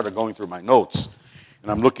and I started going through my notes.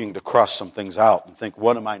 And I'm looking to cross some things out and think,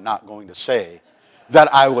 what am I not going to say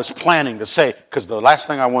that I was planning to say? Because the last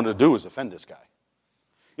thing I wanted to do was offend this guy.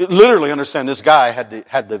 You literally understand, this guy had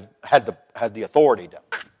the authority to.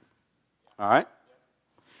 All right?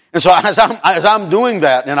 And so as I'm doing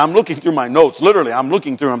that, and I'm looking through my notes, literally, I'm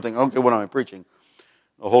looking through, I'm thinking, okay, what am I preaching?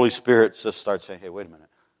 The Holy Spirit just starts saying, hey, wait a minute.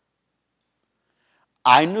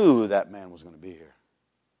 I knew that man was going to be here.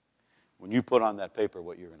 When you put on that paper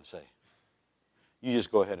what you're going to say, you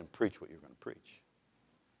just go ahead and preach what you're going to preach.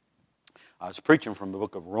 I was preaching from the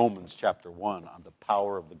book of Romans chapter 1 on the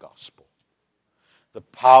power of the gospel. The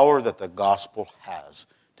power that the gospel has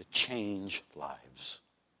to change lives.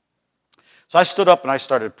 So I stood up and I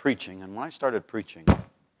started preaching. And when I started preaching,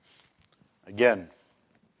 again,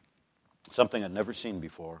 something I'd never seen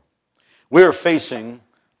before. We were facing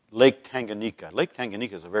Lake Tanganyika. Lake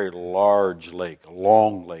Tanganyika is a very large lake, a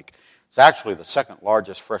long lake. It's actually the second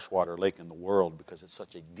largest freshwater lake in the world because it's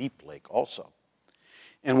such a deep lake also.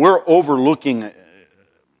 And we're overlooking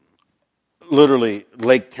literally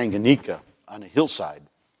Lake Tanganyika on a hillside.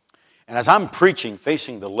 And as I'm preaching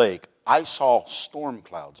facing the lake, I saw storm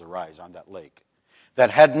clouds arise on that lake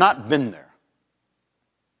that had not been there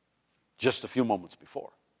just a few moments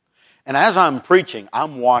before. And as I'm preaching,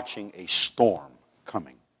 I'm watching a storm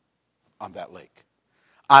coming on that lake.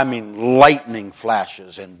 I mean, lightning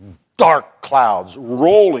flashes and dark clouds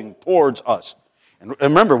rolling towards us. And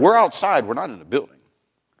remember, we're outside. We're not in a building.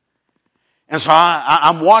 And so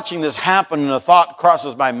I'm watching this happen, and a thought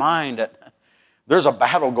crosses my mind that there's a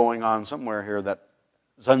battle going on somewhere here that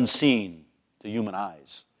is unseen to human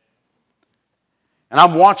eyes. And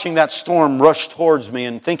I'm watching that storm rush towards me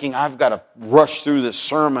and thinking I've got to rush through this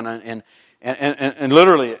sermon. And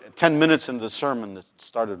literally 10 minutes into the sermon, it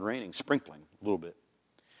started raining, sprinkling a little bit.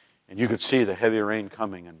 And you could see the heavy rain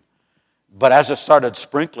coming. But as it started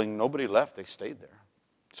sprinkling, nobody left. They stayed there.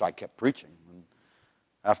 So I kept preaching. And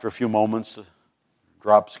after a few moments, the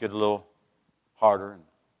drops get a little harder. And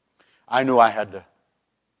I knew I had to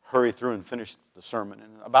hurry through and finish the sermon.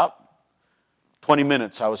 In about 20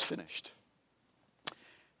 minutes, I was finished.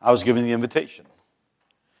 I was given the invitation.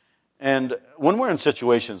 And when we're in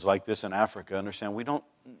situations like this in Africa, understand, we don't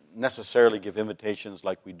necessarily give invitations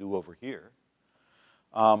like we do over here.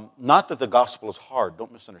 Not that the gospel is hard,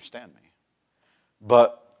 don't misunderstand me.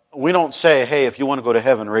 But we don't say, hey, if you want to go to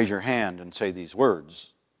heaven, raise your hand and say these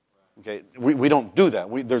words. Okay, we don't do that.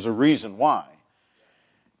 There's a reason why.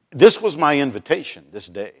 This was my invitation this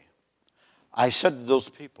day. I said to those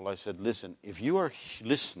people, I said, listen, if you are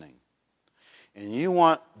listening and you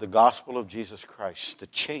want the gospel of Jesus Christ to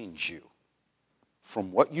change you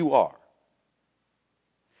from what you are,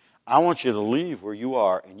 I want you to leave where you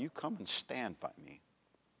are and you come and stand by me.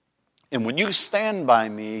 And when you stand by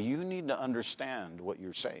me, you need to understand what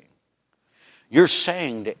you're saying. You're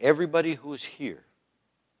saying to everybody who is here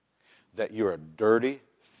that you're a dirty,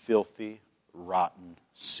 filthy, rotten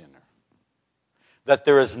sinner. That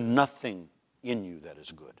there is nothing in you that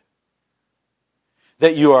is good.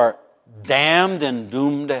 That you are damned and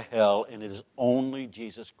doomed to hell, and it is only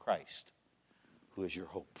Jesus Christ who is your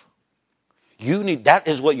hope. That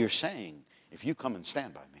is what you're saying if you come and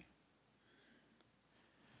stand by me.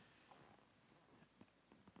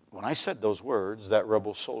 When I said those words, that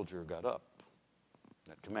rebel soldier got up,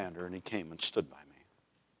 that commander, and he came and stood by me.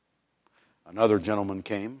 Another gentleman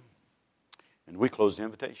came, and we closed the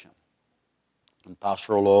invitation. And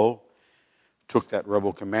Pastor Olo took that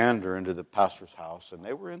rebel commander into the pastor's house, and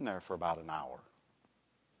they were in there for about an hour.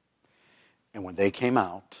 And when they came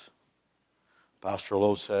out, Pastor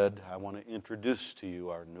Olo said, I want to introduce to you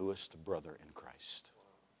our newest brother in Christ.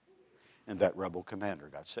 And that rebel commander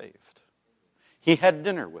got saved. He had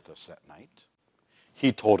dinner with us that night.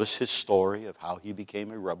 He told us his story of how he became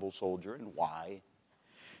a rebel soldier and why.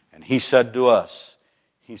 And he said to us,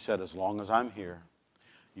 he said, as long as I'm here,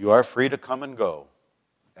 you are free to come and go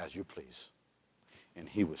as you please. And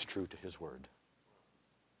he was true to his word.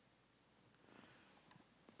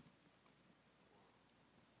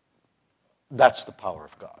 That's the power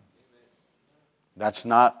of God. That's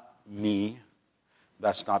not me.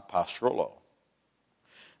 That's not Pastor Olo.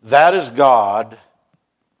 That is God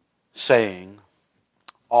saying,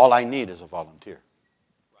 all I need is a volunteer.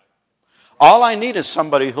 All I need is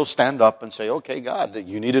somebody who'll stand up and say, okay, God,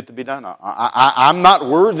 you need it to be done. I'm not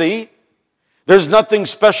worthy. There's nothing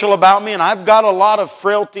special about me, and I've got a lot of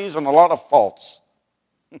frailties and a lot of faults.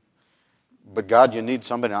 But God, you need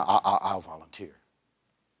somebody, I'll volunteer.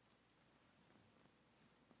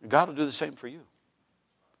 God will do the same for you.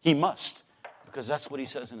 He must, because that's what He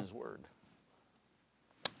says in His Word.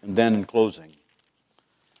 And then in closing,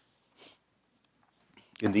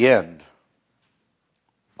 in the end,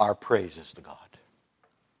 our praise is to God.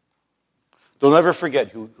 Don't ever forget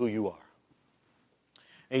who you are.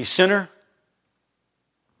 A sinner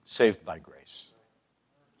saved by grace.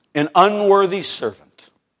 An unworthy servant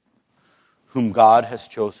whom God has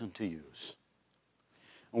chosen to use.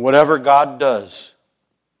 And whatever God does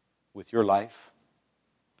with your life,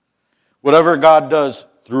 whatever God does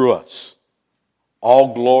through us,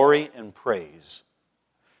 all glory and praise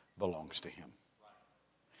belongs to Him.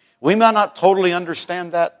 We may not totally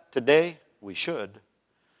understand that today. We should.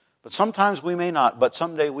 But sometimes we may not. But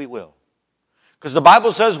someday we will. Because the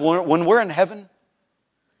Bible says when we're in heaven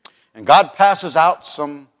and God passes out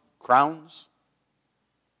some crowns,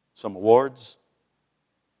 some awards,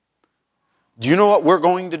 do you know what we're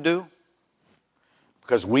going to do?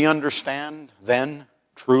 Because we understand then,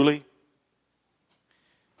 truly,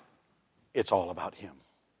 it's all about Him.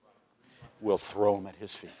 We'll throw Him at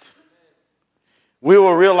His feet. We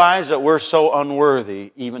will realize that we're so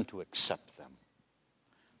unworthy even to accept them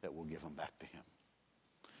that we'll give them back to Him.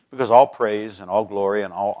 Because all praise and all glory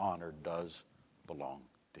and all honor does belong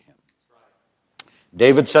to Him.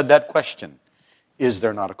 David said that question, is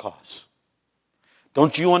there not a cause?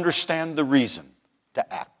 Don't you understand the reason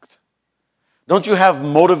to act? Don't you have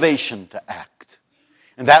motivation to act?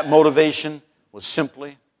 And that motivation was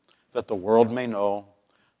simply that the world may know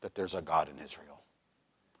that there's a God in Israel.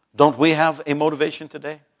 Don't we have a motivation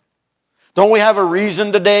today? Don't we have a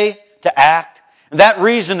reason today to act? And that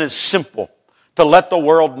reason is simple, to let the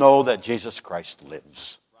world know that Jesus Christ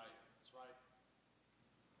lives.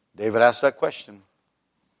 David asked that question.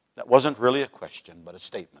 That wasn't really a question, but a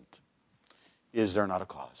statement. Is there not a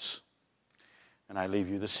cause? And I leave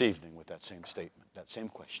you this evening with that same statement, that same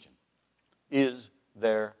question. Is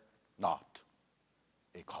there not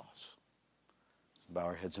a cause? Let's bow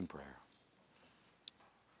our heads in prayer.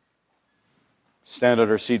 Stand at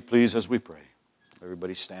our seat, please, as we pray.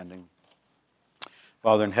 Everybody standing.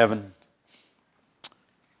 Father in heaven,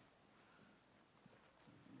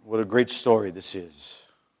 what a great story this is.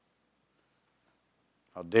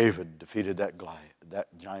 How David defeated that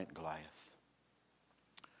giant Goliath.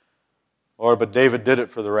 Lord, but David did it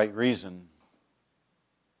for the right reason.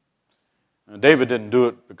 And David didn't do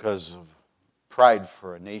it because of pride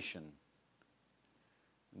for a nation.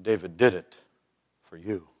 David did it for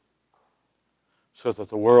you, so that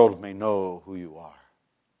the world may know who you are.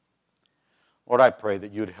 Lord, I pray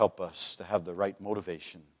that you'd help us to have the right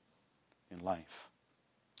motivation in life.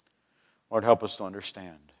 Lord, help us to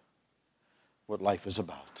understand what life is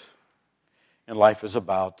about. And life is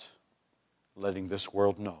about letting this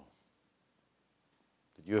world know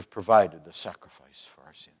that you have provided the sacrifice for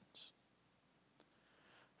our sins.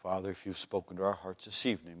 Father, if you've spoken to our hearts this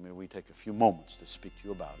evening, may we take a few moments to speak to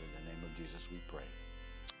you about it. In the name of Jesus we pray.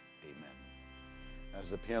 Amen. As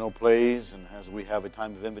the piano plays and as we have a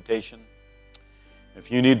time of invitation, if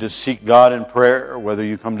you need to seek God in prayer, whether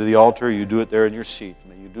you come to the altar or you do it there in your seat,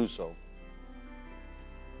 may you do so.